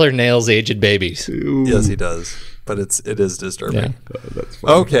Stiller nails aged babies. Yes, he does. but it is disturbing. Yeah. That's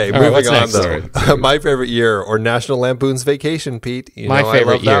funny. Okay, All right, moving on next? though. My favorite year or National Lampoon's Vacation, Pete. You My know,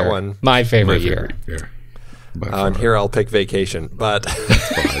 favorite I love year. that one. My favorite year. Here I'll pick Vacation, but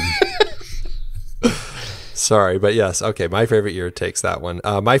sorry, but yes, okay. My favorite year takes that one.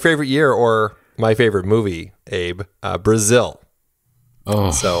 My favorite year or my favorite movie, Abe, Brazil.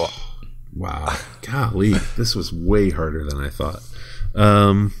 Oh, so wow, golly, this was way harder than I thought.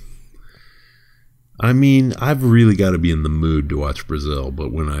 I mean, I've really got to be in the mood to watch Brazil,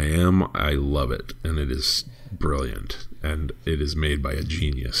 but when I am, I love it, and it is brilliant, and it is made by a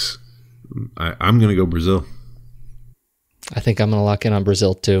genius. I'm going to go Brazil. I think I'm going to lock in on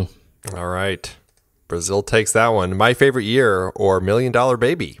Brazil too. All right. Brazil takes that one. My favorite year or $1 Million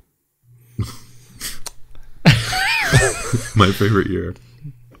Baby. My favorite year.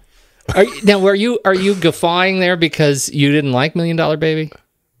 Are you guffawing there because you didn't like $1 Million Baby?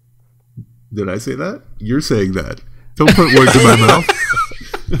 Did I say that? You're saying that. Don't put words in my mouth.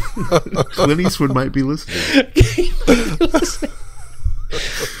 Clint Eastwood might be listening.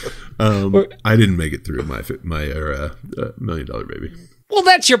 I didn't make it through my $1 Million Baby. Well,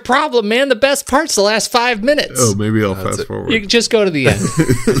 that's your problem, man. The best part's the last 5 minutes. Oh, maybe I'll fast forward. You can just go to the end.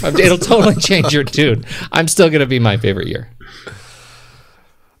 It'll totally change your tune. I'm still going to be my favorite year.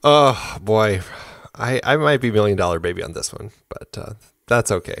 Oh, boy. I might be $1 Million Baby on this one, but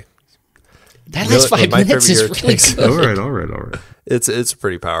that's okay. That last 5 minutes is really good. All right. It's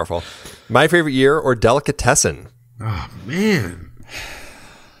pretty powerful. My favorite year or Delicatessen. Oh, man.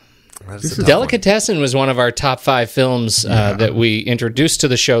 Delicatessen was one of our top 5 films that we introduced to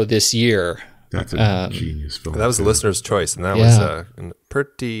the show this year. That's a genius film. That was a listener's choice, and that was a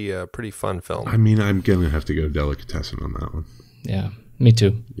pretty fun film. I mean, I'm going to have to go Delicatessen on that one. Yeah, me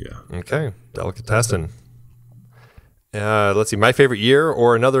too. Yeah. Okay, Delicatessen. Let's see. My favorite year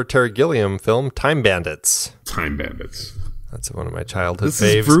or another Terry Gilliam film, Time Bandits. Time Bandits. That's one of my childhood faves.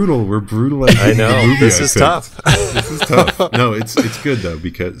 This is brutal. We're brutalizing I know. the movie, This is tough. This is tough. No, it's good, though,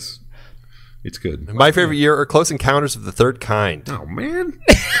 because it's good. My favorite year or Close Encounters of the Third Kind. Oh, man.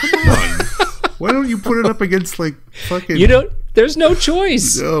 Come on. Why don't you put it up against, like, fucking... There's no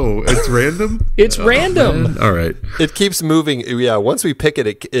choice. No, it's random? It's random. Man. All right. It keeps moving. Yeah, once we pick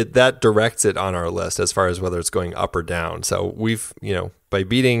it that directs it on our list as far as whether it's going up or down. So we've, by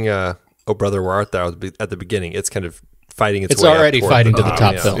beating Oh Brother, Where Art Thou at the beginning, it's kind of fighting its way up. It's already fighting to the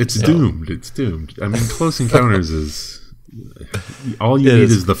top film. It's doomed. It's doomed. I mean, Close Encounters is... All you need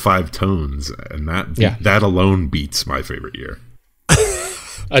is the 5 tones, and that alone beats my favorite year.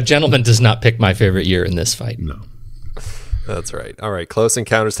 A gentleman does not pick my favorite year in this fight. No. That's right. All right, Close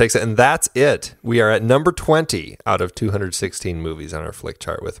Encounters takes it, and that's it. We are at number 20 out of 216 movies on our flick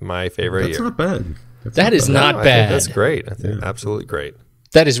chart with my favorite year. That's not bad. That is not bad. I think that's great. I think absolutely great.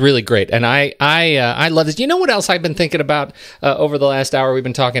 That is really great, and I love this. You know what else I've been thinking about over the last hour we've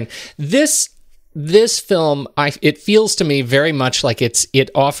been talking? This film, it feels to me very much like it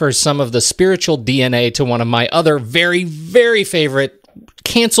offers some of the spiritual DNA to one of my other very, very favorite,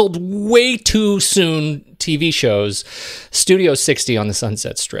 canceled way too soon TV shows, Studio 60 on the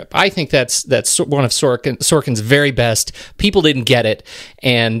Sunset Strip. I think that's one of Sorkin's very best. People didn't get it,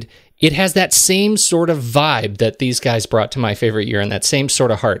 and it has that same sort of vibe that these guys brought to my favorite year, and that same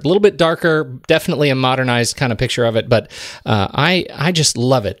sort of heart. A little bit darker, definitely a modernized kind of picture of it, but I just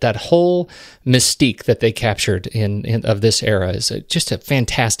love it. That whole mystique that they captured in of this era is just a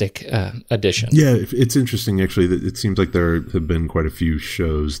fantastic addition. Yeah, it's interesting, actually, that it seems like there have been quite a few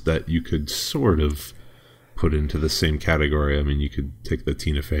shows that you could sort of put into the same category. I mean, you could take the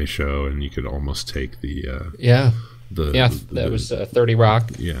Tina Fey show, and you could almost take the... that was 30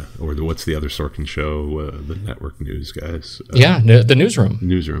 Rock. Yeah, or what's the other Sorkin show? The network news guys. The Newsroom.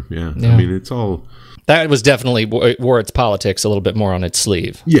 Newsroom, yeah. I mean, it's all... That was definitely wore its politics a little bit more on its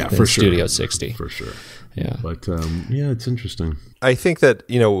sleeve. Yeah, for sure. Studio 60. For sure. Yeah. But, it's interesting. I think that,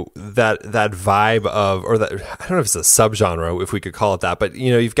 that vibe of, or that, I don't know if it's a subgenre, if we could call it that, but,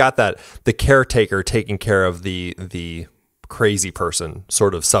 you've got the caretaker taking care of the crazy person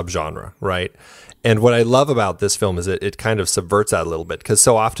sort of subgenre, right? And what I love about this film is it kind of subverts that a little bit, because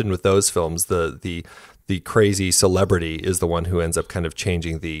so often with those films, the crazy celebrity is the one who ends up kind of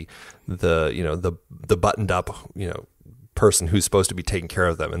changing the buttoned up person who's supposed to be taking care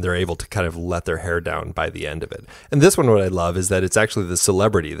of them, and they're able to kind of let their hair down by the end of it. And this one, what I love is that it's actually the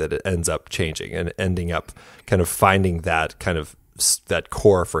celebrity that it ends up changing and ending up kind of finding that kind of that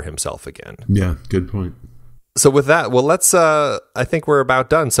core for himself again. Yeah, good point. So with that, well, let's, I think we're about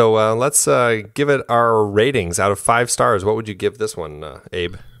done. So let's give it our ratings out of 5 stars. What would you give this one,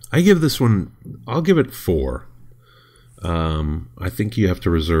 Abe? I give this one, I'll give it 4. I think you have to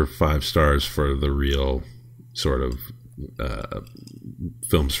reserve 5 stars for the real sort of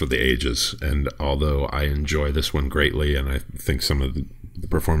films for the ages. And although I enjoy this one greatly, and I think some of the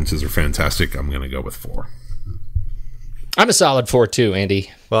performances are fantastic, I'm going to go with 4. I'm a solid 4 too,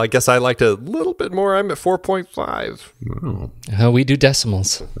 Andy. Well, I guess I liked it a little bit more. I'm at 4.5. Wow. We do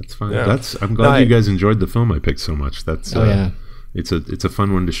decimals. That's fine. Yeah. I'm glad you guys enjoyed the film I picked so much. That's yeah. It's a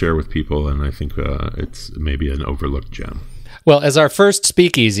fun one to share with people, and I think it's maybe an overlooked gem. Well, as our first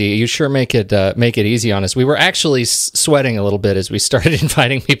speakeasy, you sure make it easy on us. We were actually sweating a little bit as we started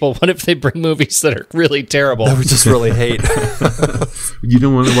inviting people. What if they bring movies that are really terrible? That we just really hate. You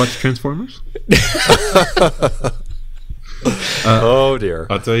don't want to watch Transformers? Oh dear!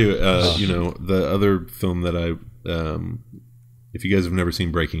 I'll tell you. The other film that if you guys have never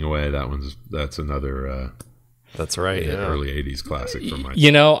seen Breaking Away, that's another. That's right. Yeah. Early '80s classic from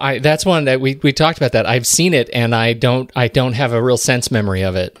my. That's one that we talked about that. I've seen it, and I don't have a real sense memory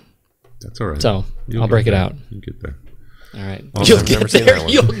of it. That's all right. So I'll break it out. You get there. All right. Also, I've never seen that one.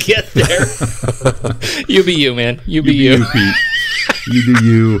 You'll get there. You be you, man. You be you. Pete. You do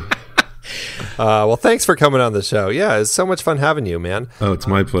you. Well, thanks for coming on the show. Yeah, it's so much fun having you, man. Oh, it's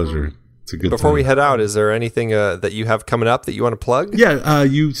my pleasure. It's a good Before time. we head out, is there anything that you have coming up that you want to plug? Yeah,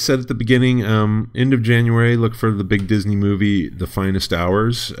 you said at the beginning, end of January, look for the big Disney movie, The Finest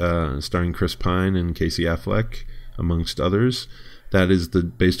Hours, starring Chris Pine and Casey Affleck, amongst others. That is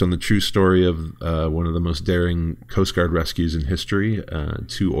based on the true story of one of the most daring Coast Guard rescues in history.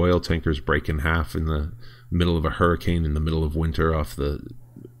 2 oil tankers break in half in the middle of a hurricane in the middle of winter off the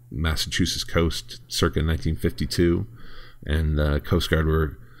Massachusetts coast circa 1952. And the Coast Guard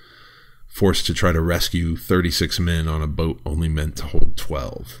were forced to try to rescue 36 men on a boat only meant to hold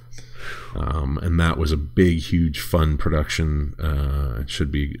 12. And that was a big, huge, fun production. It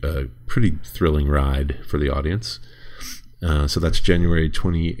should be a pretty thrilling ride for the audience. So that's January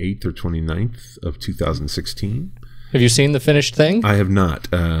 28th or 29th of 2016. Have you seen the finished thing? I have not.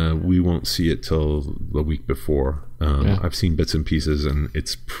 We won't see it till the week before. I've seen bits and pieces, and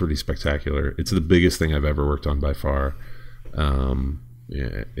it's pretty spectacular. It's the biggest thing I've ever worked on by far.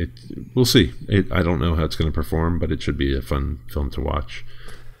 We'll see. I don't know how it's going to perform, but it should be a fun film to watch.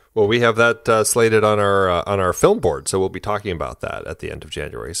 Well, we have that slated on our film board, so we'll be talking about that at the end of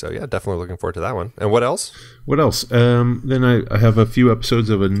January. So yeah, definitely looking forward to that one. And what else? Then I have a few episodes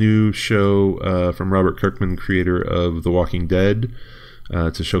of a new show from Robert Kirkman, creator of The Walking Dead.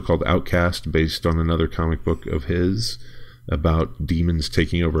 It's a show called Outcast, based on another comic book of his about demons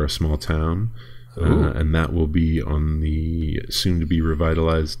taking over a small town. And that will be on the soon-to-be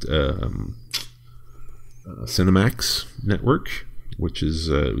revitalized Cinemax network, which is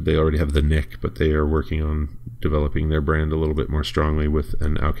they already have the Nick, but they are working on developing their brand a little bit more strongly, with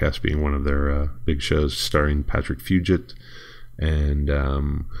an Outcast being one of their big shows, starring Patrick Fugit and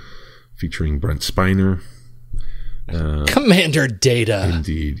featuring Brent Spiner. Commander Data.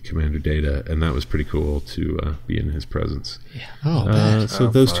 Indeed, Commander Data. And that was pretty cool to be in his presence. Yeah.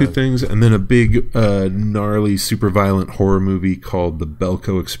 Those 2 things. And then a big, gnarly, super violent horror movie called The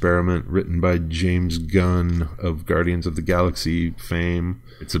Belko Experiment, written by James Gunn of Guardians of the Galaxy fame.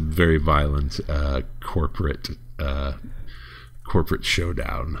 It's a very violent corporate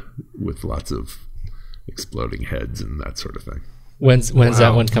showdown with lots of exploding heads and that sort of thing. When's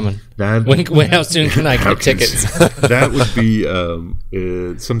that one coming? How soon can I get tickets? That would be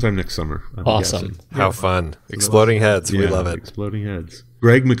sometime next summer. I'm awesome. guessing. How fun. Exploding heads. We love it. Exploding heads.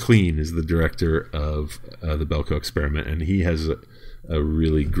 Greg McLean is the director of the Belko Experiment, and he has a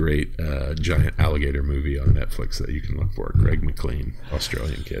really great giant alligator movie on Netflix that you can look for. Greg McLean,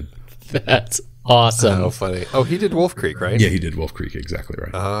 Australian kid. That's awesome. Oh, funny. Oh, he did Wolf Creek, right? Yeah, he did Wolf Creek. Exactly right.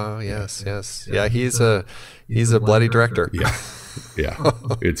 Oh, yes. Yeah, he's a bloody director. Yeah. Yeah,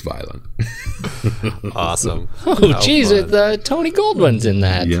 it's violent. Awesome. Oh, geez, Tony Goldwyn's in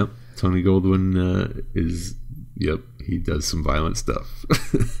that. Yep, Tony Goldwyn is. Yep, he does some violent stuff.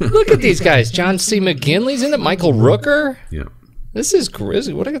 Look at these guys. John C. McGinley's in it. Michael Rooker. Yeah. This is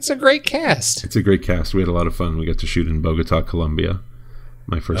crazy. It's a great cast. It's a great cast. We had a lot of fun. We got to shoot in Bogota, Colombia.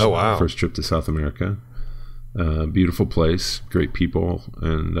 My first trip to South America. Beautiful place, great people,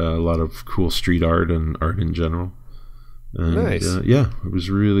 and a lot of cool street art and art in general. And, nice. It was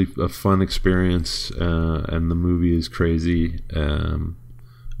really a fun experience, and the movie is crazy.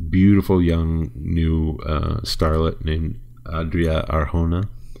 Beautiful young new starlet named Adria Arjona.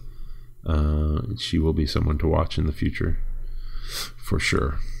 She will be someone to watch in the future, for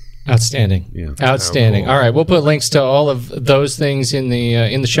sure. Outstanding. Yeah. Outstanding. All right, we'll put links to all of those things in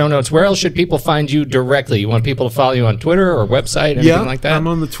the show notes. Where else should people find you directly? You want people to follow you on Twitter or website, anything like that? I'm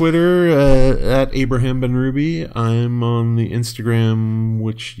on the Twitter at Abraham Benrubi. I'm on the Instagram,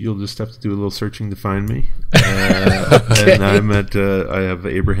 which you'll just have to do a little searching to find me. Okay. And I'm at I have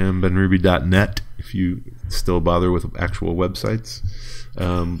abrahambenrubi.net if you still bother with actual websites.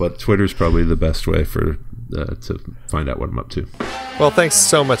 But Twitter's probably the best way for to find out what I'm up to. Well, thanks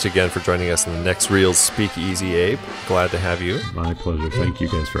so much again for joining us in the Next Reel's Speakeasy, Abe. Glad to have you. My pleasure. Thank you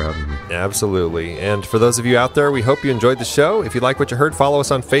guys for having me. Absolutely. And for those of you out there, we hope you enjoyed the show. If you like what you heard, follow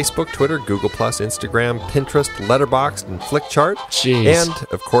us on Facebook, Twitter, Google+, Instagram, Pinterest, Letterboxd, and Flickchart. Jeez. And,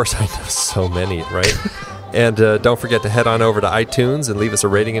 of course, I know so many, right? And don't forget to head on over to iTunes and leave us a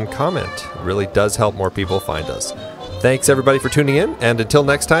rating and comment. It really does help more people find us. Thanks, everybody, for tuning in. And until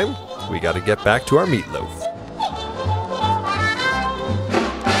next time, we got to get back to our meatloaf.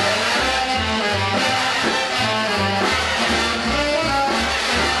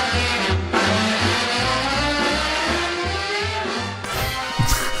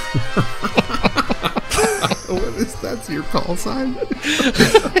 What is that's your call sign?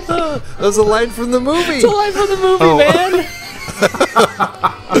 That was a line from the movie. It's a line from the movie, man.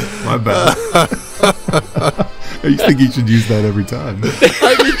 My bad. I think you should use that every time.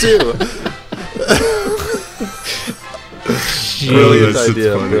 I do too. Brilliant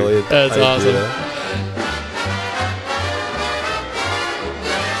idea. Brilliant. That's idea. awesome.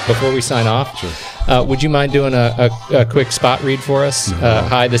 Before we sign off, Sure. Would you mind doing a quick spot read for us? No.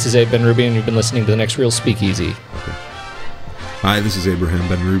 Hi, this is Abe Benrubi, and you've been listening to the Next Reel Speakeasy. Okay. Hi, this is Abraham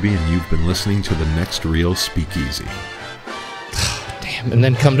Benrubi, and you've been listening to the Next Reel Speakeasy. Damn, and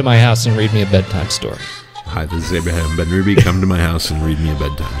then come to my house and read me a bedtime story. Hi, this is Abraham Benrubi. Come to my house and read me a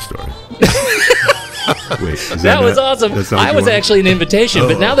bedtime story. Wait, is that was awesome. I was actually an invitation,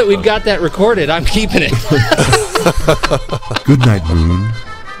 but now that we've got that recorded, I'm keeping it. Good night, Moon.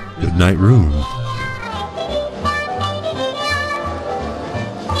 Good night, Room.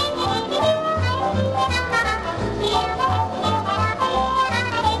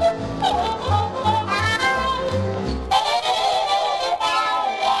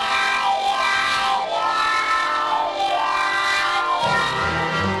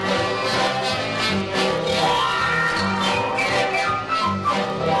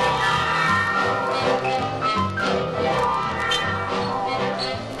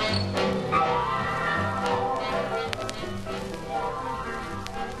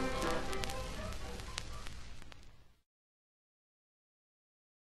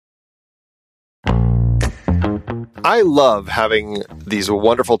 I love having these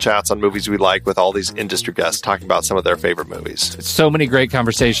wonderful chats on movies we like with all these industry guests talking about some of their favorite movies. So many great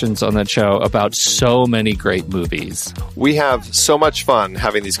conversations on that show about so many great movies. We have so much fun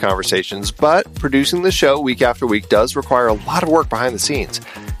having these conversations, but producing the show week after week does require a lot of work behind the scenes.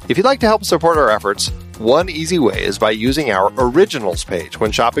 If you'd like to help support our efforts, one easy way is by using our Originals page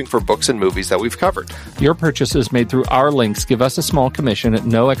when shopping for books and movies that we've covered. Your purchases made through our links give us a small commission at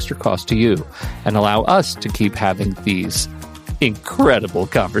no extra cost to you and allow us to keep having these incredible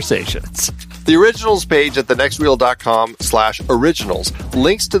conversations. The Originals page at thenextreel.com/originals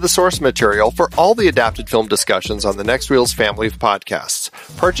links to the source material for all the adapted film discussions on the Next Reel's family of podcasts.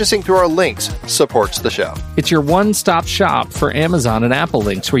 Purchasing through our links supports the show. It's your one-stop shop for Amazon and Apple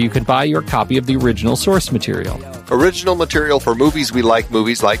links where you can buy your copy of the original source material. Original material for movies we like,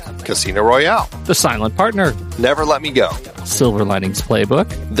 movies like Casino Royale, The Silent Partner, Never Let Me Go, Silver Linings Playbook,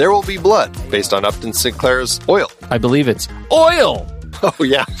 There Will Be Blood, based on Upton Sinclair's Oil. I believe it's Oil! Oh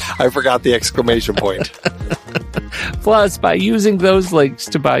yeah, I forgot the exclamation point. Plus, by using those links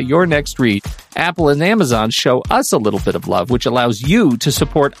to buy your next read, Apple and Amazon show us a little bit of love, which allows you to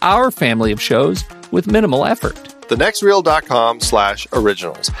support our family of shows with minimal effort.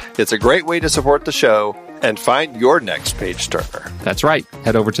 thenextreel.com/originals. It's a great way to support the show and find your next page turner. That's right.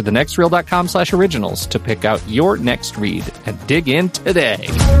 Head over to thenextreel.com/originals to pick out your next read and dig in today.